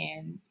in my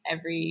hand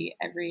every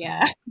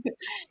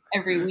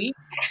every week.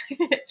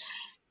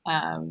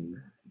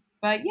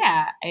 But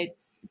yeah,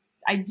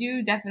 I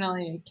do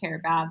definitely care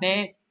about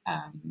it.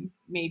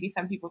 Maybe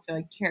some people feel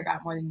like you care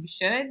about more than you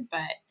should,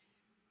 but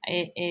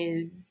it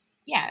is,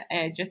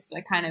 it just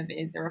kind of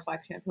is a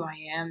reflection of who I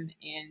am,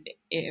 and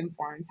it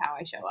informs how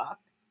I show up.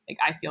 Like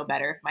I feel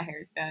better if my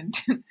hair is done.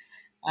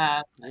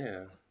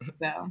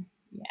 So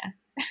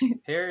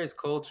hair is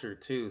culture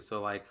too.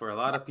 So like for a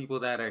lot of people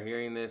that are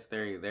hearing this,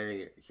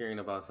 they're hearing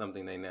about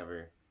something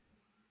they're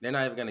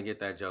not even gonna get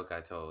that joke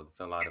I told.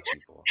 So a lot of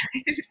people,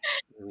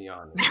 to be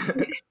honest.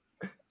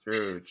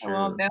 True.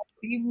 Well, they'll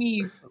see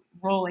me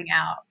rolling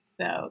out,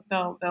 so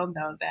they'll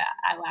know that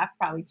I laughed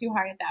probably too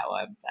hard at that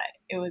one, but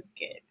it was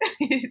good.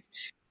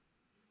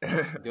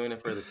 Doing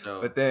it for the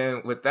show. But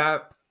then with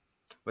that,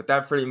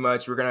 pretty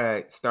much we're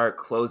gonna start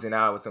closing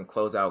out with some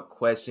closeout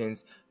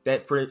questions.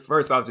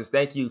 First off, just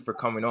thank you for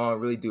coming on.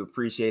 Really do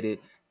appreciate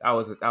it. That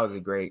was a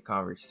great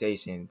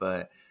conversation.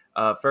 But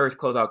first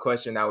closeout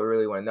question that we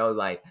really want to know,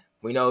 like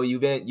we know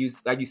like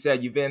you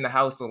said, you've been in the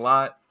house a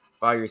lot.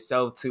 by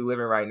yourself too,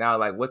 living right now,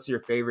 like what's your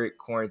favorite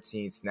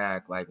quarantine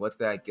snack? Like what's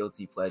that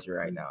guilty pleasure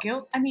right now?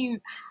 I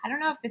mean, I don't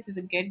know if this is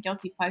a good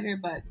guilty pleasure,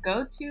 but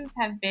go-tos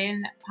have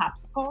been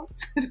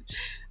popsicles.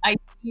 I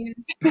use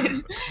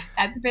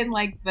that's been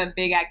like the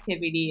big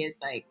activity is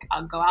like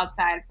I'll go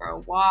outside for a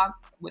walk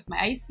with my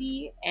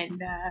icy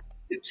and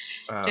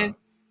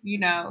just, you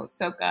know,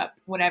 soak up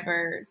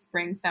whatever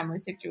spring summer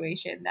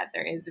situation that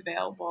there is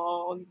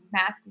available.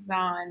 Mask is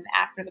on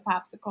after the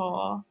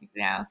popsicle, you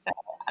know, so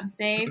I'm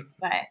safe,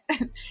 but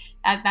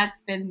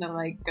that's been the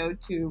like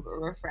go-to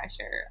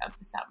refresher of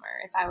the summer.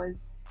 If I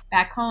was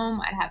back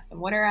home, I'd have some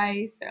water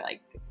ice or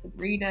like some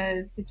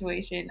Rita's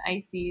situation,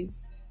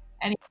 ices,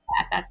 any of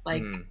that. That's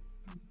like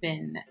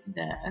been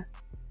the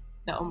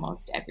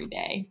almost every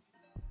day.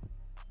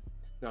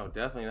 No,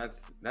 definitely.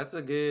 That's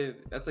a good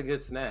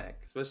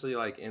snack, especially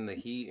like in the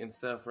heat and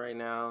stuff right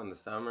now in the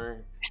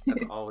summer.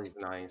 That's always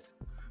nice.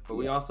 But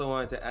we also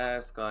wanted to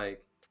ask,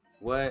 like,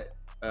 what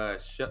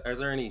is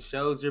there any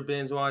shows you're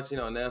binge watching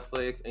on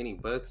Netflix? Any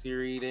books you're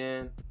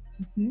reading?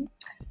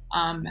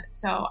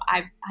 So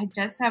I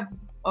just have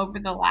over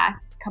the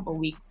last couple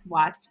weeks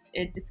watched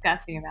a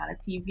disgusting amount of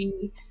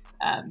TV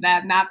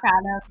that I'm not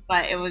proud of,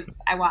 but it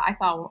was I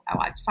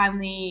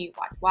finally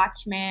watched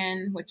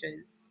Watchmen, which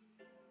is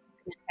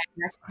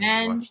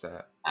recommend.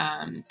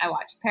 I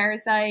watched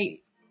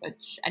Parasite,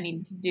 which I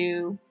needed to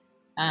do.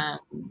 I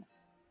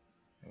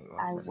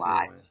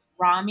watched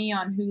Rami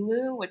on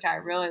Hulu, which I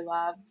really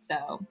love,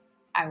 so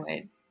I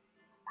would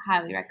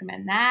highly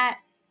recommend that.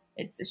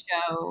 It's a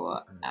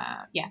show,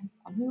 on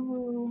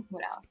Hulu.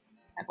 What else?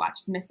 I've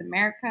watched Miss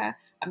America.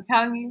 I'm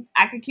telling you,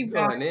 I could keep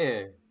going.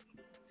 I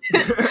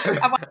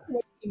watch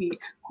TV.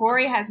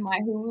 Corey has my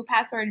Hulu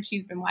password, and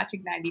she's been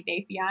watching 90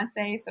 Day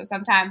Fiance. So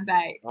sometimes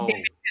I dip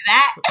into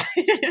that.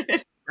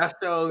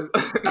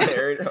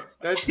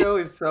 That show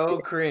is so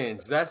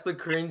cringe. That's the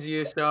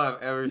cringiest show I've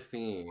ever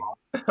seen.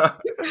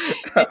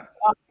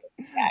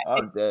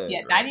 I'm dead.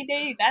 Yeah, 90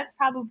 Day. That's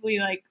probably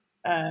like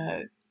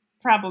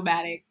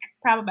problematic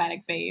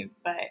fave.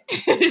 But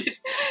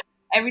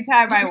every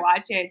time I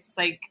watch it, it's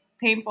like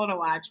painful to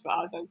watch, but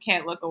also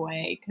can't look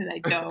away because I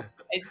don't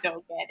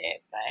get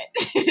it. But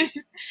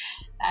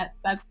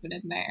that's been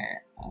in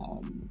there.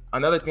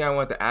 Another thing I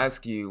wanted to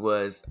ask you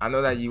was, I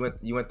know that you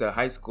went to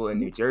high school in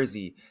New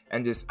Jersey,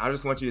 and I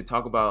just want you to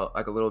talk about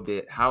like a little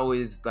bit, how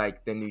is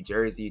like the New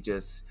Jersey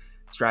just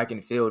track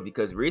and field,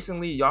 because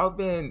recently y'all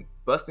been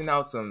busting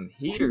out some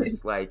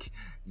heaters like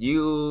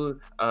you,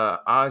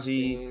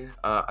 Aji,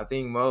 I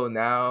think Mo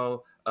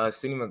now,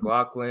 Cindy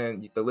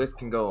McLaughlin, the list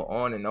can go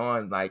on and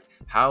on. Like,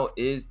 how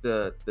is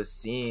the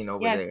scene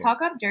over there? Yes,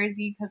 talk up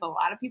Jersey, because a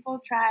lot of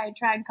people try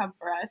and come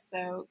for us.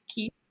 So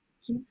keep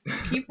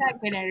that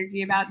good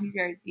energy about New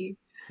Jersey.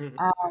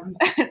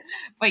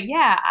 But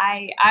yeah,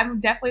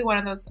 I'm definitely one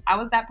of those. I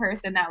was that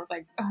person that was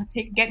like,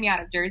 get me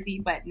out of Jersey.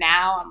 But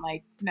now I'm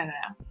like, no,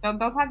 don't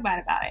talk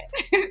bad about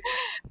it.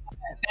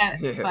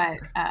 It's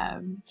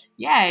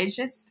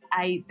just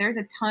there's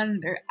a ton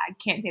there. I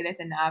can't say this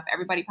enough.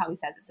 Everybody probably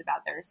says this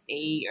about their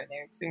state or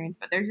their experience,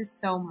 but there's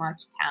just so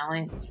much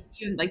talent.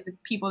 Even like the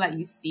people that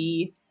you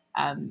see,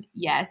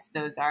 yes,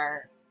 those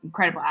are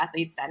incredible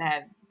athletes that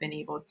have been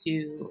able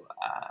to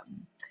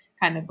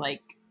kind of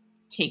like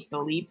take the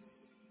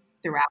leaps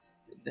throughout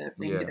the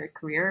range of their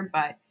career,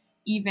 but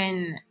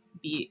even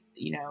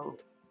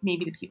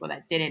maybe the people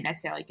that didn't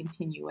necessarily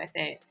continue with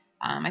it.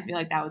 I feel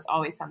like that was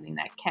always something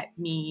that kept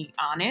me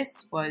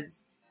honest.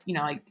 Was,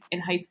 like in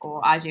high school,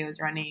 Ajay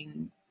was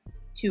running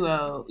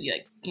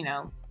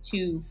 2.0,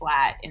 two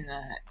flat in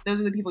the.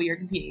 Those are the people you're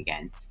competing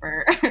against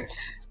for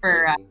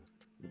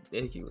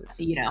ridiculous.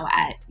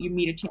 At your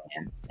meter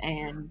champs,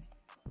 and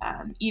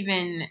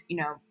even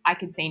I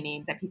could say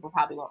names that people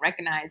probably won't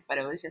recognize, but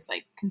it was just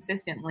like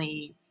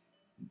consistently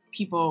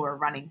people were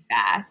running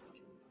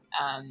fast,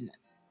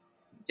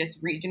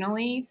 just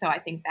regionally. So I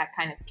think that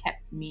kind of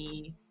kept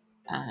me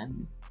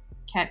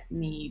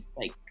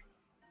like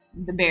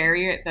the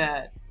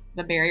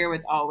barrier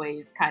was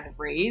always kind of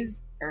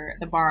raised, or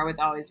the bar was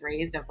always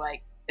raised of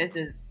like, this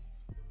is,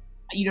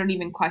 you don't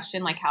even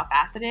question like how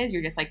fast it is.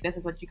 You're just like, this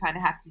is what you kind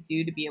of have to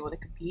do to be able to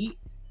compete,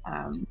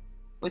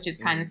 which is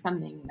kind of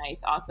something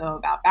nice also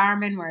about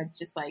Bowerman, where it's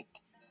just like,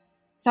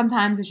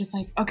 sometimes it's just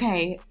like,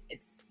 okay,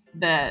 it's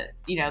the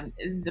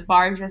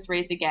bar is just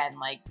raised again.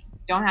 Like,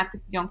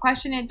 don't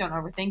question it, don't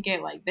overthink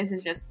it. Like, this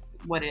is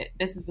what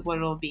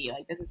it'll be.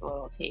 Like, this is what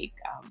it'll take.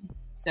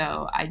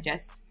 So I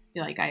just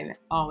feel like I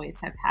always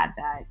have had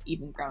that,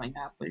 even growing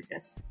up, was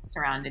just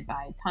surrounded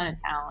by a ton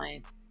of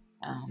talent,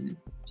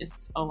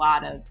 just a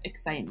lot of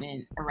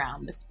excitement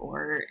around the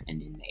sport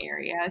and in the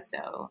area.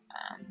 So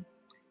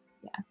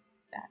that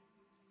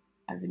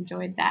I've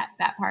enjoyed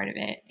that part of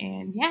it.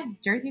 And yeah,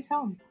 Jersey's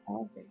home. I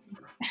love Jersey.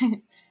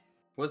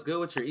 What's good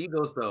with your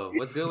Eagles, though?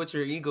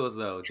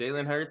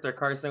 Jalen Hurts or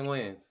Carson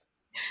Wentz?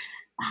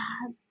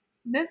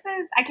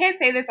 I can't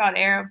say this on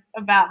air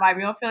about my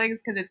real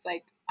feelings, because it's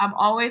like, I'm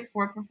always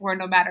 4 for 4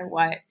 no matter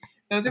what.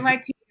 Those are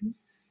my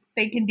teams.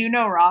 They can do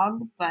no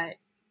wrong, but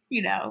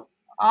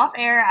off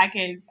air I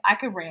could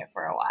rant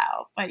for a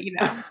while. But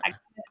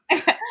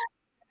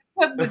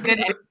put the good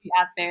energy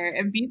out there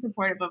and be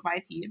supportive of my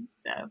team.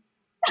 So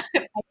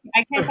I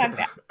can't talk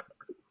back.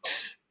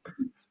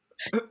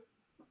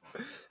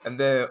 And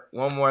then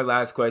one more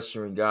last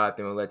question we got,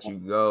 then we'll let you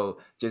go.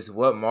 Just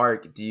what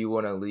mark do you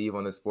want to leave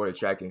on the sport of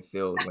track and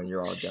field when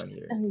you're all done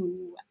here?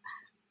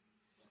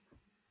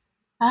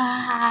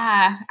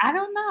 I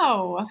don't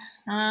know.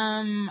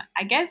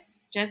 I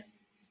guess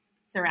just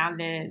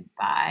surrounded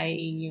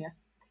by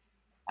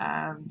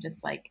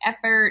just like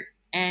effort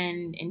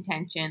and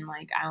intention.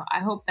 Like I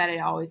hope that it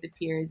always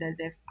appears as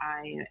if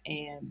I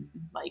am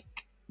like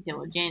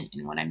diligent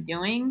in what I'm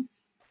doing,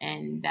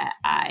 and that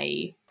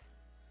I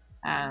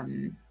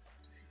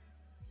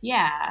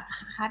yeah,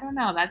 I don't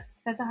know.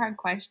 That's a hard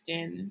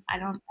question. I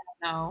don't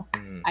know.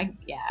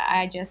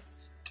 I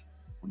just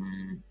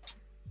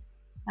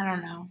I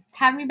don't know.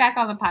 Have me back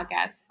on the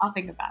podcast. I'll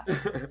think about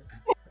it.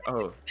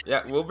 Oh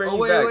yeah, we'll bring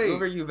you back. We'll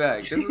bring you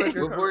back. This is like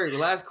the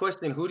last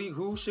question.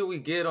 Who should we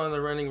get on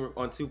the running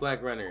on Two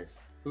Black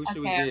Runners? Who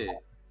should we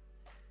get?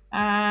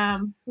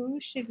 Who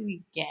should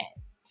we get?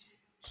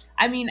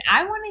 I mean,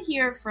 I want to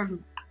hear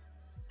from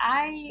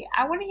I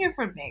want to hear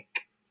from Mick.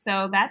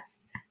 So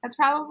that's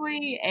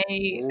probably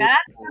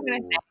that's what I'm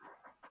gonna say.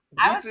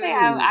 I would say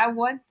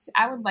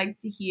I would like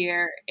to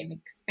hear an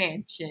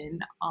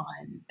expansion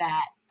on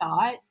that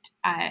thought.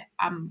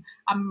 I'm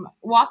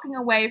walking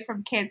away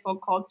from cancel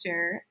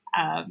culture,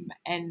 and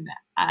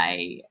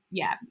that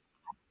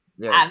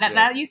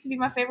used to be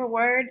my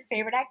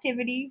favorite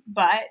activity,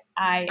 but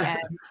I am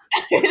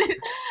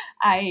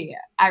I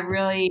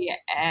really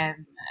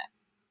am.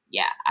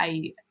 Yeah,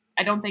 I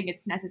don't think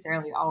it's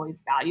necessarily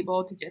always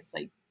valuable to just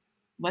like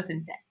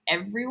listen to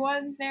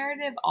everyone's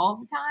narrative all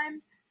the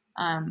time.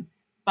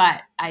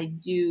 But I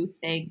do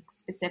think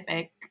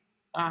specific,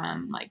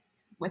 like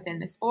within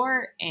the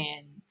sport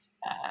and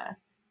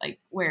like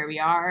where we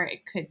are,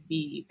 it could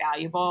be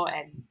valuable.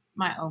 And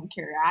my own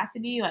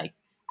curiosity, like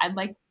I'd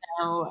like to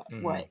know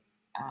what,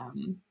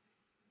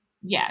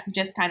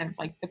 just kind of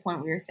like the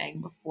point we were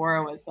saying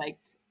before was like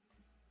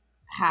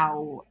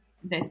how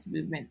this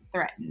movement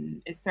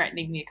is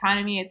threatening the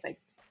economy. It's like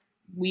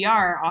we're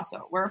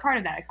a part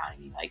of that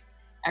economy. Like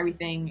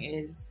everything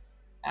is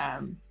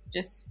I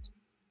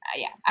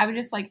would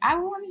just like I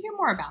want to hear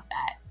more about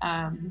that.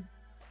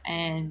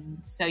 And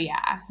so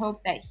I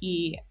hope that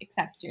he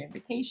accepts your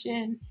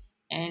invitation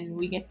and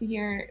we get to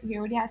hear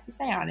what he has to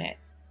say on it.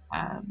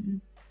 That's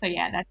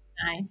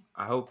nice.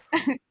 I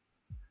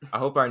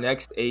hope our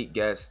next 8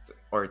 guests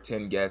or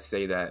 10 guests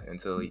say that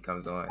until he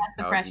comes on. That's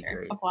the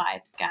pressure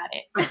applied. Got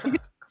it.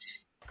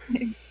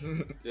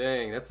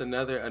 Dang, that's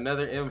another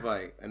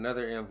invite. And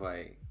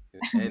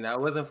that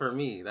wasn't for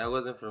me. I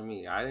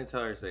didn't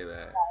tell her to say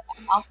that.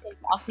 I'll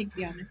take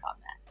the onus on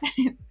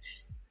that.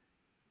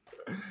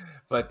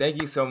 But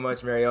thank you so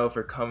much, Marielle,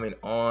 for coming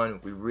on.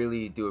 We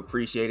really do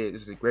appreciate it.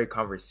 This was a great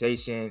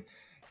conversation.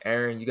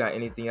 Aaron, you got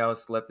anything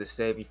else left to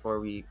say before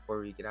we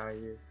get out of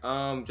here?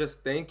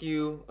 Just thank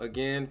you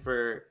again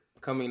for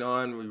coming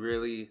on. We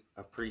really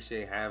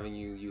appreciate having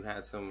you. You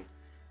had some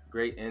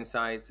great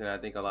insights, and I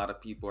think a lot of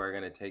people are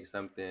going to take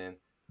something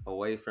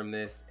away from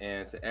this.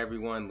 And to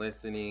everyone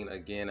listening,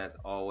 again, as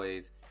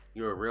always,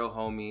 you're a real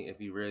homie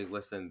if you really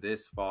listen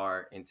this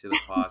far into the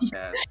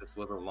podcast. This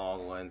was a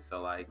long one,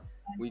 so like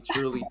we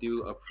truly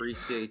do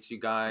appreciate you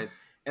guys.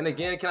 And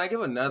again, can I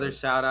give another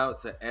shout out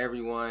to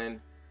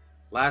everyone?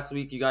 Last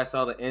week you guys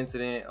saw the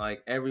incident,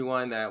 like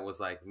everyone that was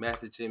like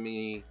messaging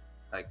me,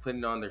 like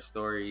putting on their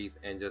stories,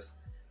 and just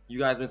you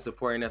guys been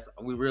supporting us.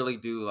 We really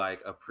do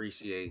like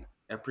appreciate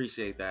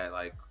that,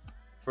 like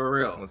for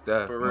real. Most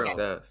def.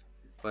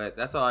 But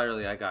that's all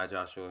I got,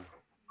 Joshua.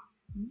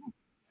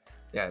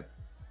 Yeah.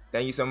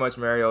 Thank you so much,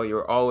 Marielle.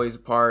 You're always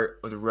part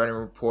of the Running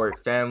Report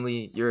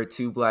family. You're a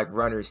Two Black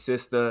Runners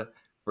sister,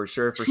 for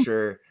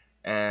sure.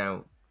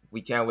 And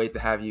we can't wait to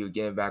have you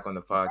again back on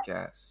the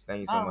podcast.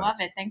 Thank you so much. I love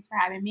it. Thanks for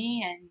having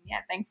me. And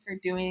thanks for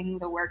doing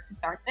the work to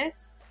start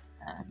this.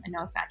 I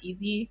know it's not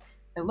easy.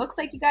 It looks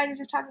like you guys are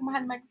just talking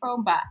behind the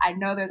microphone, but I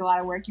know there's a lot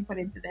of work you put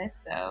into this.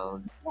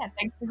 So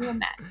thanks for doing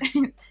that.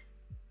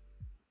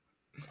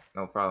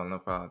 No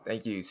problem.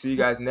 Thank you. See you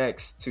guys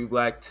next Two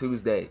Black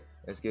Tuesday.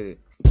 Let's get it.